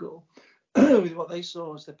struggle with what they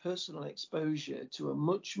saw as their personal exposure to a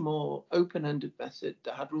much more open-ended method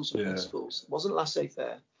that had rules and principles. It wasn't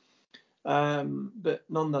laissez-faire, but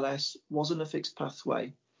nonetheless wasn't a fixed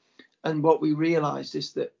pathway. And what we realised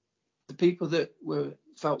is that the people that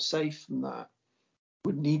felt safe from that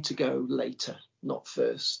would need to go later, not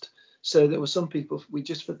first. So there were some people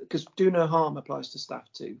because do no harm applies to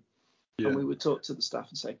staff too. Yeah. And we would talk to the staff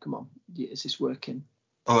and say, come on, is this working?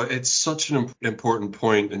 Oh, it's such an important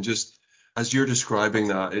point. And just as you're describing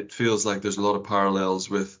that, it feels like there's a lot of parallels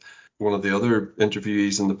with one of the other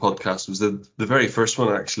interviewees in the podcast. Was the very first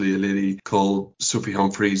one, actually, a lady called Sophie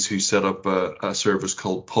Humphreys, who set up a service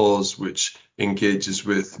called Pause, which engages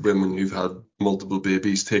with women who've had multiple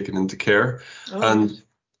babies taken into care. Oh, and nice.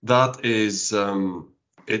 That is...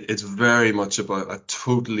 it's very much about a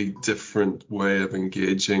totally different way of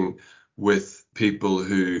engaging with people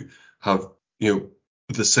who have,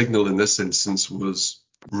 the signal in this instance was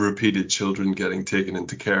repeated children getting taken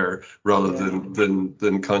into care rather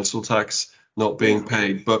than council tax not being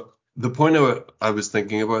paid. But the point I was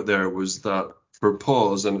thinking about there was that for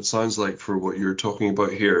Pause, and it sounds like for what you're talking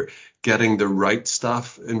about here, getting the right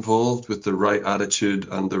staff involved with the right attitude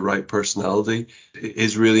and the right personality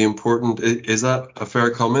is really important. Is that a fair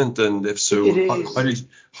comment? And if so,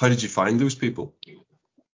 how did you find those people?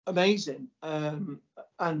 Amazing.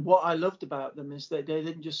 And what I loved about them is that they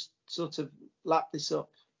didn't just sort of lap this up.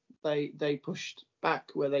 They pushed back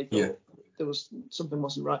where they thought there was something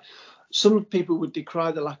wasn't right. Some people would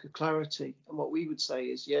decry the lack of clarity, and what we would say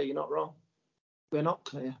is, yeah, you're not wrong. We're not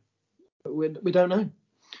clear. We don't know.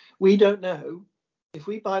 We don't know if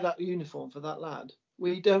we buy that uniform for that lad.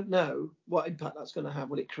 We don't know what impact that's going to have.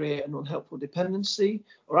 Will it create an unhelpful dependency,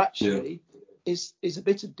 or actually is a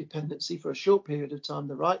bit of dependency for a short period of time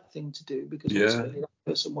the right thing to do, because ultimately that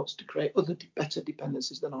person wants to create other better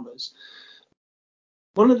dependencies than others.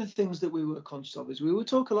 One of the things that we were conscious of is we would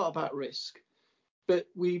talk a lot about risk, but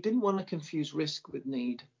we didn't want to confuse risk with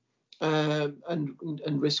need,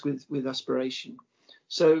 and risk with aspiration.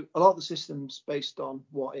 So a lot of the system's based on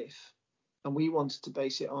what if, and we wanted to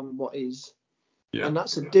base it on what is. Yeah. And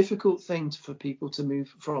that's a difficult thing for people to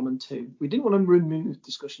move from and to. We didn't want to remove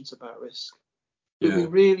discussions about risk, but we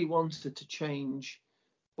really wanted to change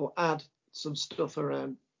or add some stuff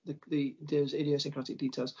around those idiosyncratic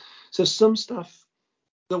details. So some stuff,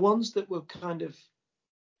 the ones that were kind of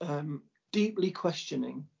deeply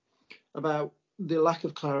questioning about the lack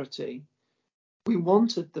of clarity, we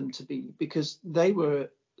wanted them to be, because they were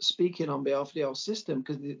speaking on behalf of the old system,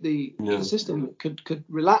 because the system could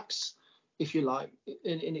relax, if you like,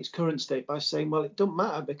 in its current state by saying, well, it doesn't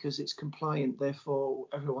matter because it's compliant, therefore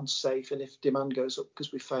everyone's safe, and if demand goes up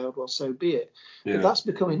because we failed, well, so be it. But that's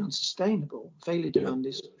becoming unsustainable. Failure demand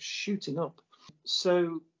is shooting up.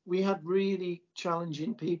 So we had really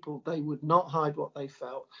challenging people. They would not hide what they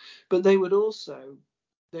felt, but they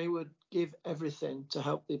would give everything to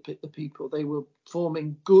help the people. They were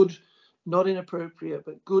forming good, not inappropriate,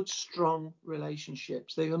 but good, strong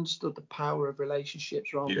relationships. They understood the power of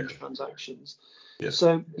relationships rather than transactions. Yeah.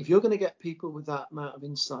 So if you're going to get people with that amount of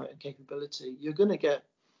insight and capability, you're going to get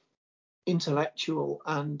intellectual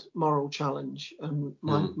and moral challenge. And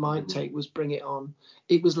my take was bring it on.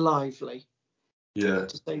 It was lively, to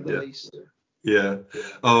say the least. Yeah.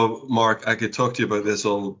 Oh, Mark, I could talk to you about this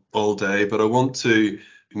all day, but I want to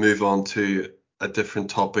move on to a different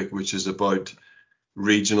topic, which is about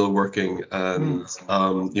regional working. And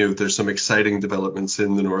there's some exciting developments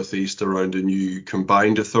in the Northeast around a new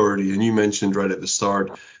combined authority. And you mentioned right at the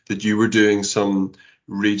start that you were doing some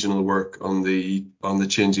regional work on the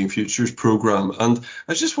Changing Futures program. And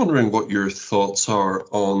I was just wondering what your thoughts are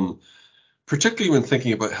on, particularly when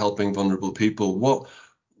thinking about helping vulnerable people,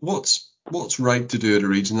 what's right to do at a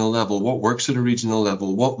regional level? What works at a regional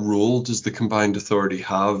level? What role does the combined authority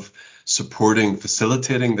have supporting,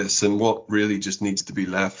 facilitating this, and what really just needs to be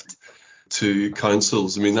left to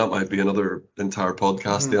councils? I mean, that might be another entire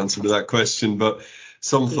podcast, the answer to that question, but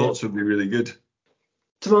some thoughts would be really good.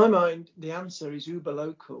 To my mind, the answer is uber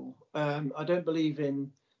local. I don't believe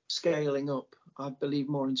in scaling up. I believe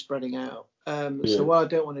more in spreading out. So what I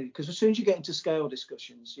don't want to, because as soon as you get into scale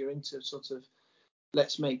discussions, you're into sort of,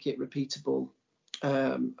 let's make it repeatable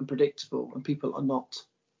and predictable, and people are not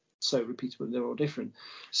so repeatable. They're all different.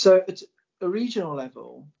 So at a regional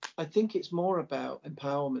level, I think it's more about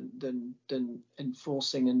empowerment than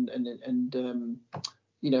enforcing and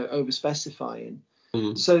over specifying.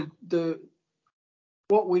 So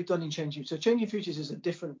what we've done in Changing Futures is a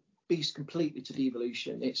different beast completely to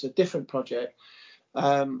devolution. It's a different project.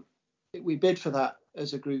 We bid for that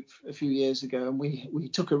as a group a few years ago, and we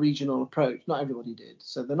took a regional approach. Not everybody did,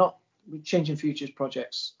 so they're not Changing Futures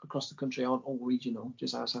projects across the country aren't all regional,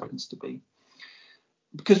 just as happens to be.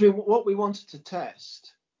 Because what we wanted to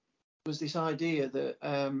test was this idea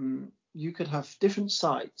that you could have different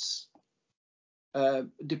sites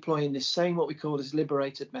deploying this same, what we call this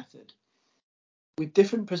liberated method, with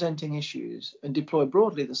different presenting issues, and deploy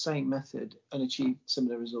broadly the same method and achieve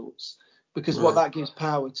similar results. Because what that gives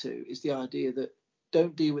power to is the idea that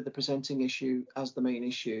don't deal with the presenting issue as the main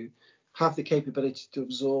issue, have the capability to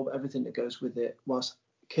absorb everything that goes with it, whilst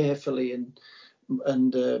carefully and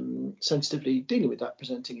sensitively dealing with that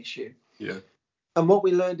presenting issue. Yeah. And what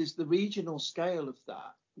we learned is the regional scale of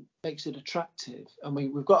that makes it attractive. And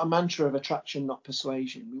we've got a mantra of attraction, not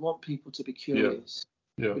persuasion. We want people to be curious.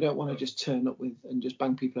 Yeah. We don't want to just turn up with and just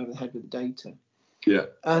bang people over the head with the data. Yeah.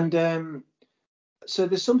 And so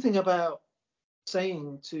there's something about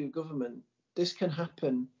saying to government, this can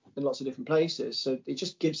happen in lots of different places. So it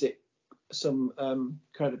just gives it some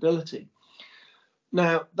credibility.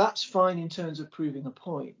 Now, that's fine in terms of proving a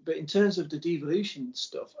point, but in terms of the devolution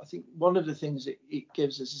stuff, I think one of the things it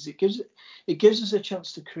gives us is it gives us a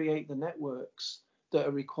chance to create the networks that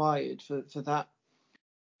are required for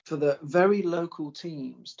the very local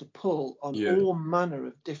teams to pull on all manner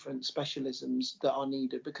of different specialisms that are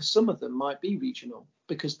needed, because some of them might be regional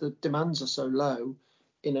because the demands are so low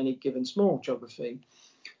in any given small geography.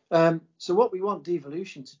 So what we want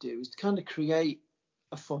devolution to do is to kind of create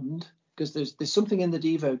a fund, because there's something in the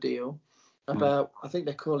Devo deal about, I think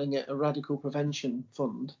they're calling it a radical prevention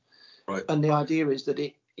fund. Right. And the idea is that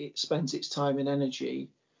it spends its time and energy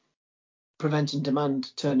preventing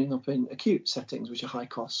demand turning up in acute settings, which are high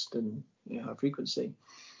cost and high frequency.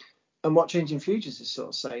 And what Changing Futures is sort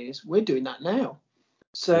of saying is we're doing that now.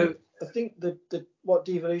 So I think what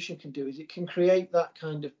devolution can do is it can create that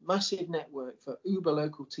kind of massive network for uber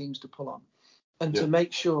local teams to pull on, and to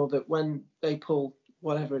make sure that when they pull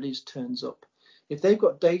whatever it is turns up, if they've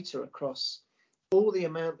got data across all the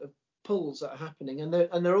amount of pulls that are happening, and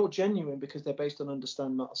they're all genuine because they're based on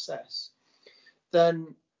understand, not assess,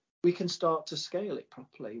 then we can start to scale it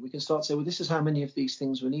properly. We can start to say, well, this is how many of these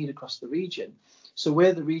things we need across the region. So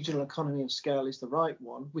where the regional economy of scale is the right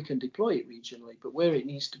one, we can deploy it regionally. But where it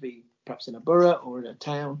needs to be, perhaps in a borough or in a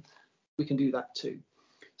town, we can do that too.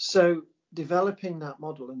 So developing that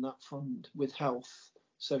model and that fund with health,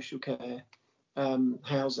 social care,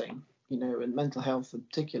 housing, and mental health in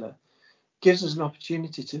particular, gives us an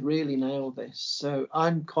opportunity to really nail this. So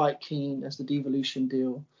I'm quite keen, as the devolution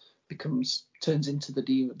deal turns into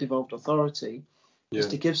the devolved authority, is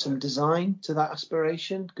to give some design to that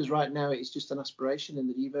aspiration, because right now it's just an aspiration in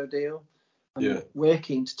the Devo deal. And we're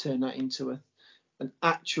keen to turn that into an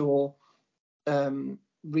actual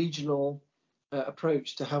regional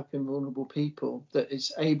approach to helping vulnerable people that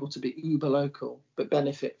is able to be uber local but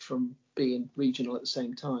benefit from being regional at the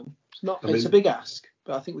same time. It's a big ask,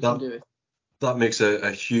 but I think we can do it. That makes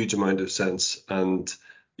a huge amount of sense. And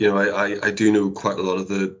I do know quite a lot of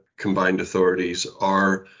the combined authorities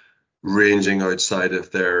are ranging outside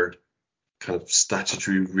of their kind of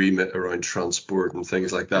statutory remit around transport and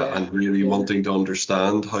things like that, and really wanting to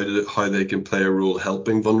understand how they can play a role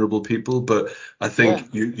helping vulnerable people. But I think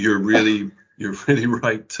you're really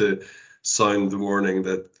right to sound the warning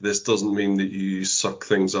that this doesn't mean that you suck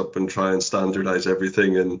things up and try and standardize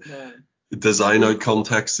everything and design out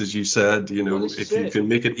context, as you said. If you can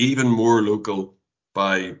make it even more local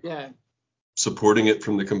by supporting it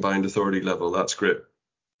from the combined authority level, that's great.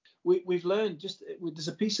 We've learned there's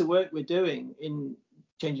a piece of work we're doing in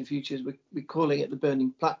Changing Futures. We're calling it the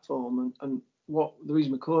Burning Platform, and what the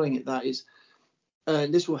reason we're calling it that is,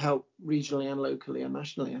 this will help regionally and locally and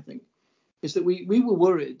nationally, I think, is that we were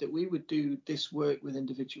worried that we would do this work with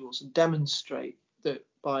individuals and demonstrate that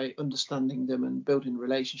by understanding them and building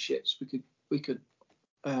relationships, we could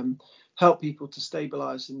help people to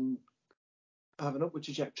stabilise and have an upward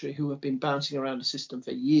trajectory who have been bouncing around the system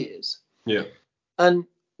for years. Yeah. And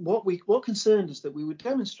what concerned us that we would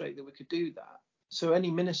demonstrate that we could do that. So any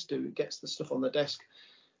minister who gets the stuff on the desk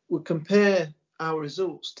would compare our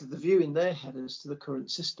results to the view in their head as to the current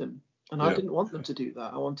system. And I didn't want them to do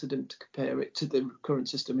that. I wanted them to compare it to the current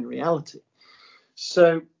system in reality.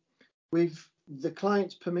 So with the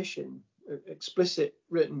client's permission, explicit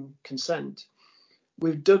written consent,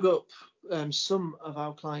 we've dug up some of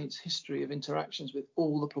our clients' history of interactions with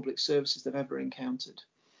all the public services they've ever encountered.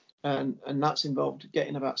 And that's involved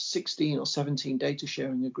getting about 16 or 17 data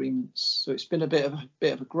sharing agreements. So it's been a bit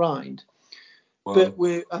of a grind. Wow. But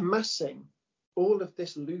we're amassing all of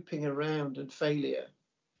this looping around and failure,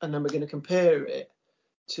 and then we're going to compare it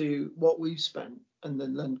to what we've spent, and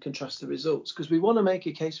then contrast the results, because we want to make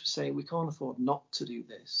a case for saying we can't afford not to do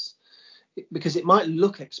this, because it might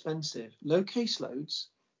look expensive. Low caseloads,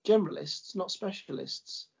 generalists, not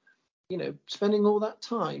specialists. Spending all that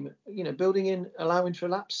time, building in, allowing for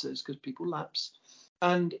lapses because people lapse,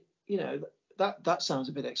 and that sounds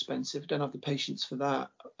a bit expensive. Don't have the patience for that.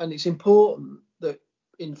 And it's important that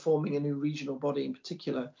in forming a new regional body in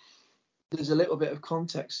particular, there's a little bit of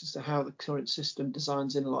context as to how the current system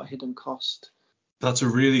designs in a lot of hidden cost. That's a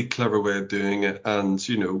really clever way of doing it. And,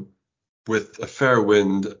 with a fair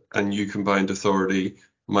wind and you combined authority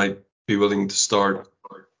might be willing to start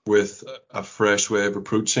with a fresh way of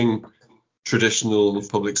approaching traditional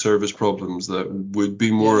public service problems that would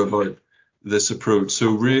be more about this approach.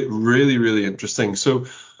 So really, really interesting. So,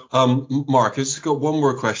 Mark, I just got one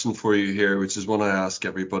more question for you here, which is one I ask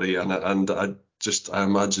everybody, and I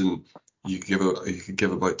imagine you could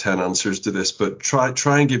give about 10 answers to this, but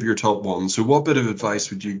try and give your top one. So what bit of advice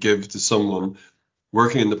would you give to someone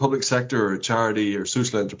working in the public sector or a charity or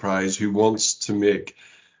social enterprise who wants to make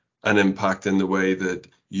an impact in the way that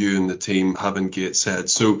you and the team have in Gateshead?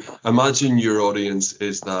 So imagine your audience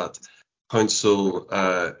is that council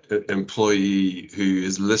employee who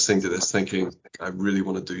is listening to this thinking, I really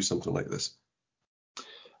want to do something like this.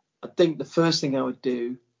 I think the first thing I would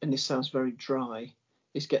do, and this sounds very dry,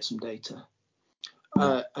 is get some data.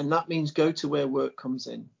 And that means go to where work comes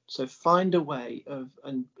in. So find a way of,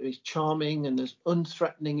 and as charming and as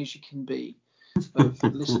unthreatening as you can be, of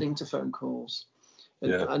listening to phone calls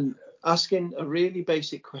and asking a really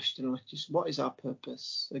basic question like, just what is our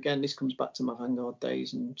purpose? Again, this comes back to my Vanguard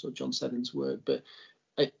days and sort of John Seddon's work, but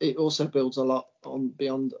it also builds a lot on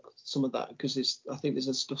beyond some of that, because I think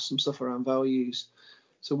there's some stuff around values.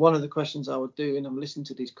 So one of the questions I would do, and I'm listening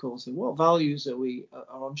to these calls, and what values are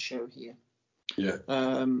on show here?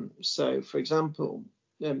 So, for example,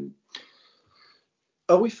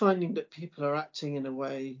 are we finding that people are acting in a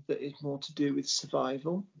way that is more to do with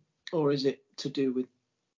survival, or is it to do with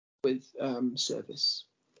service?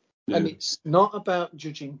 And it's not about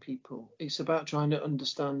judging people. It's about trying to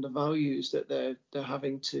understand the values that they're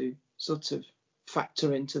having to sort of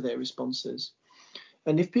factor into their responses.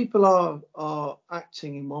 And if people are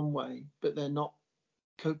acting in one way, but they're not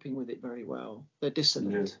coping with it very well, they're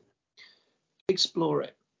dissonant, explore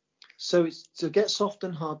it. So it's to get soft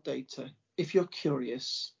and hard data. If you're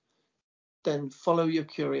curious, then follow your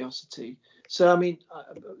curiosity. So, I mean,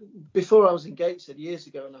 before I was in Gateshead years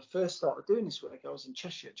ago, and I first started doing this work, I was in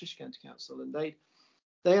Cheshire County Council, and they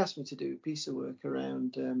asked me to do a piece of work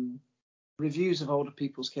around reviews of older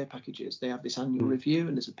people's care packages. They have this annual review,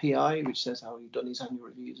 and there's a PI which says how you've done these annual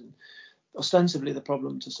reviews. And ostensibly, the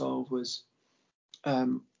problem to solve was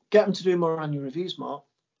get them to do more annual reviews, Mark.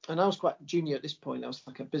 And I was quite junior at this point. I was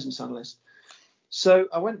like a business analyst. So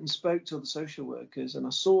I went and spoke to other social workers, and I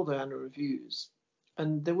saw the annual reviews,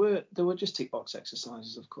 and there were just tick box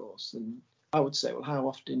exercises, of course. And I would say, well, how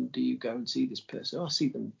often do you go and see this person? Oh, I see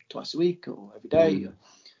them twice a week or every day.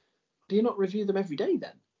 Do you not review them every day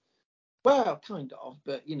then? Well, kind of,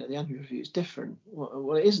 but the annual review is different.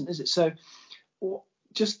 Well, it isn't, is it? So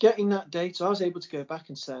just getting that data, I was able to go back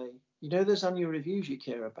and say, those annual reviews you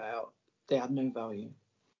care about, they had no value.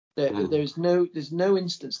 There's no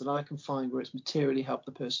instance that I can find where it's materially helped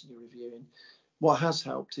the person you're reviewing. What has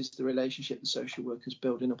helped is the relationship the social worker's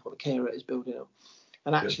building up or the carer is building up.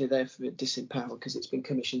 And actually they're disempowered because it's been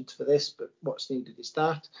commissioned for this, but what's needed is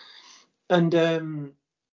that. And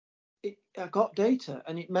I got data,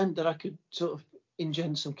 and it meant that I could sort of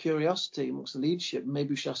engender some curiosity amongst the leadership.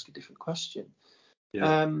 Maybe we should ask a different question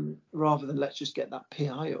rather than let's just get that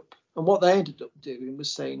PI up. And what they ended up doing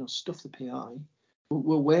was saying, stuff the PI,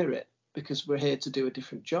 we'll wear it because we're here to do a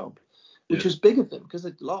different job, which was big of them because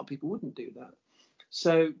a lot of people wouldn't do that.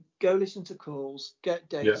 So go listen to calls, get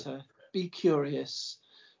data, be curious,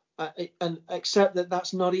 and accept that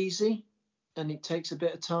that's not easy and it takes a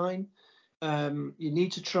bit of time. You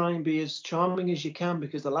need to try and be as charming as you can,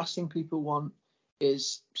 because the last thing people want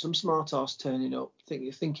is some smart ass turning up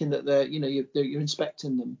thinking that they're you're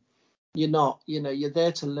inspecting them. You're not. You're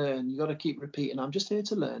there to learn. You got to keep repeating, I'm just here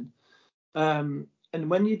to learn. And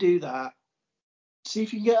when you do that, see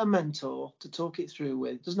if you can get a mentor to talk it through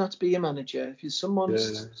with. It doesn't have to be your manager. If you're someone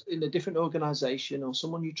in a different organisation or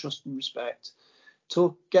someone you trust and respect,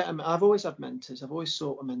 get them. I've always had mentors. I've always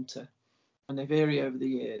sought a mentor, and they vary over the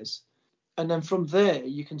years. And then from there,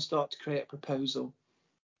 you can start to create a proposal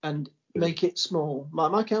and make it small.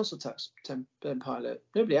 My council tax pilot,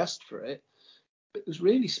 nobody asked for it, but it was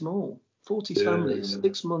really small. 40 families,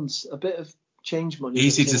 6 months, a bit of change money.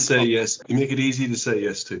 Easy to say yes. You make it easy to say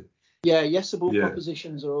yes to. Yeah, yesable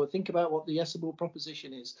propositions, or think about what the yesable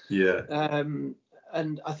proposition is. Yeah.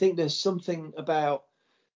 And I think there's something about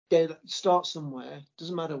start somewhere.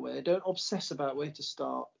 Doesn't matter where. Don't obsess about where to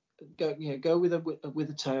start. Go with a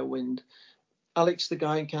tailwind. Alex, the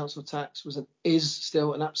guy in council tax, is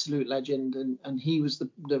still an absolute legend, and he was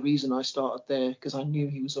the reason I started there, because I knew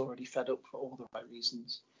he was already fed up for all the right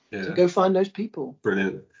reasons. Yeah. So go find those people.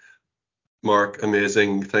 Brilliant. Mark,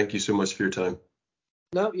 amazing. Thank you so much for your time.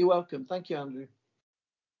 No, you're welcome. Thank you, Andrew.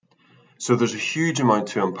 So there's a huge amount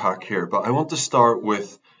to unpack here, but I want to start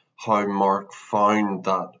with how Mark found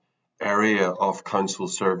that area of council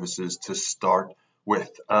services to start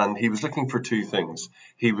with. And he was looking for two things.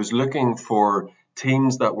 He was looking for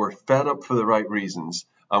teams that were fed up for the right reasons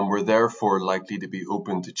and were therefore likely to be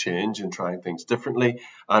open to change and trying things differently.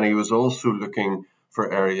 And he was also looking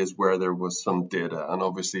for areas where there was some data. And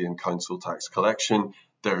obviously in council tax collection,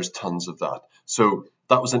 there's tons of that. So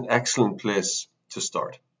that was an excellent place to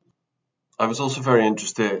start. I was also very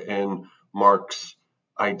interested in Mark's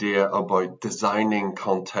idea about designing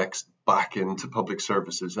context back into public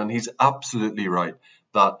services. And he's absolutely right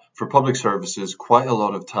that for public services, quite a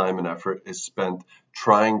lot of time and effort is spent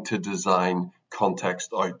trying to design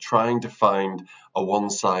context out, trying to find a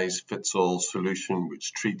one-size-fits-all solution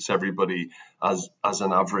which treats everybody as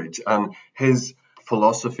an average. And his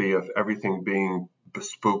philosophy of everything being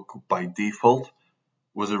bespoke by default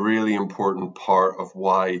was a really important part of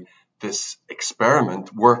why this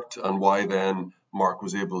experiment worked, and why then Mark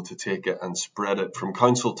was able to take it and spread it from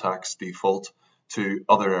council tax default to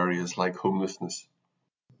other areas like homelessness.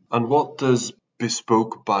 And what does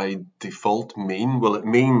bespoke by default mean? Well, it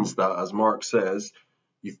means that, as Mark says,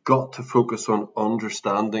 you've got to focus on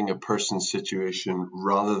understanding a person's situation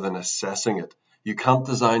rather than assessing it. You can't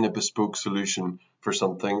design a bespoke solution for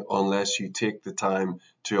something unless you take the time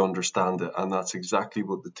to understand it. And that's exactly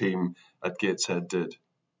what the team at Gateshead did.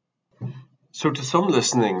 So to some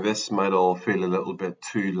listening, this might all feel a little bit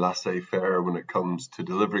too laissez-faire when it comes to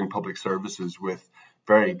delivering public services with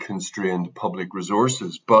very constrained public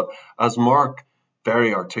resources. But as Mark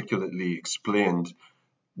very articulately explained,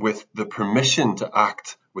 with the permission to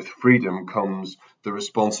act with freedom comes the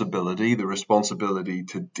responsibility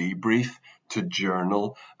to debrief, to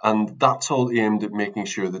journal, and that's all aimed at making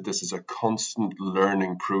sure that this is a constant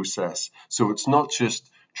learning process. So it's not just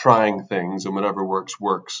trying things and whatever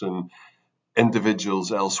works, and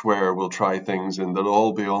individuals elsewhere will try things and they'll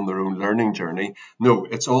all be on their own learning journey. No,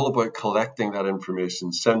 it's all about collecting that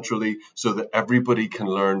information centrally so that everybody can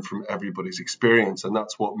learn from everybody's experience. And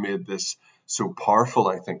that's what made this so powerful,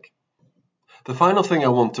 I think. The final thing I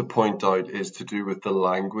want to point out is to do with the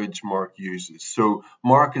language Mark uses. So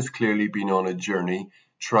Mark has clearly been on a journey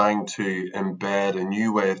trying to embed a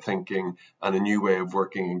new way of thinking and a new way of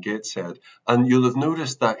working in Gateshead. And you'll have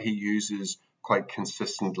noticed that he uses quite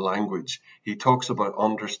consistent language. He talks about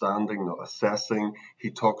understanding, not assessing.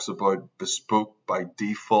 He talks about bespoke by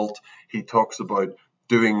default. He talks about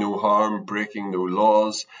doing no harm, breaking no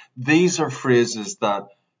laws. These are phrases that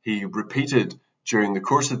he repeated during the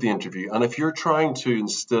course of the interview. And if you're trying to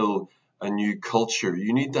instill a new culture,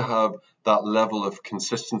 you need to have that level of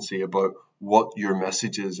consistency about what your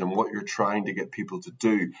message is and what you're trying to get people to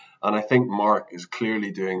do. And I think Mark is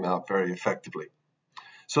clearly doing that very effectively.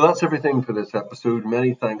 So that's everything for this episode.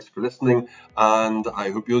 Many thanks for listening, and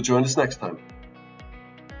I hope you'll join us next time.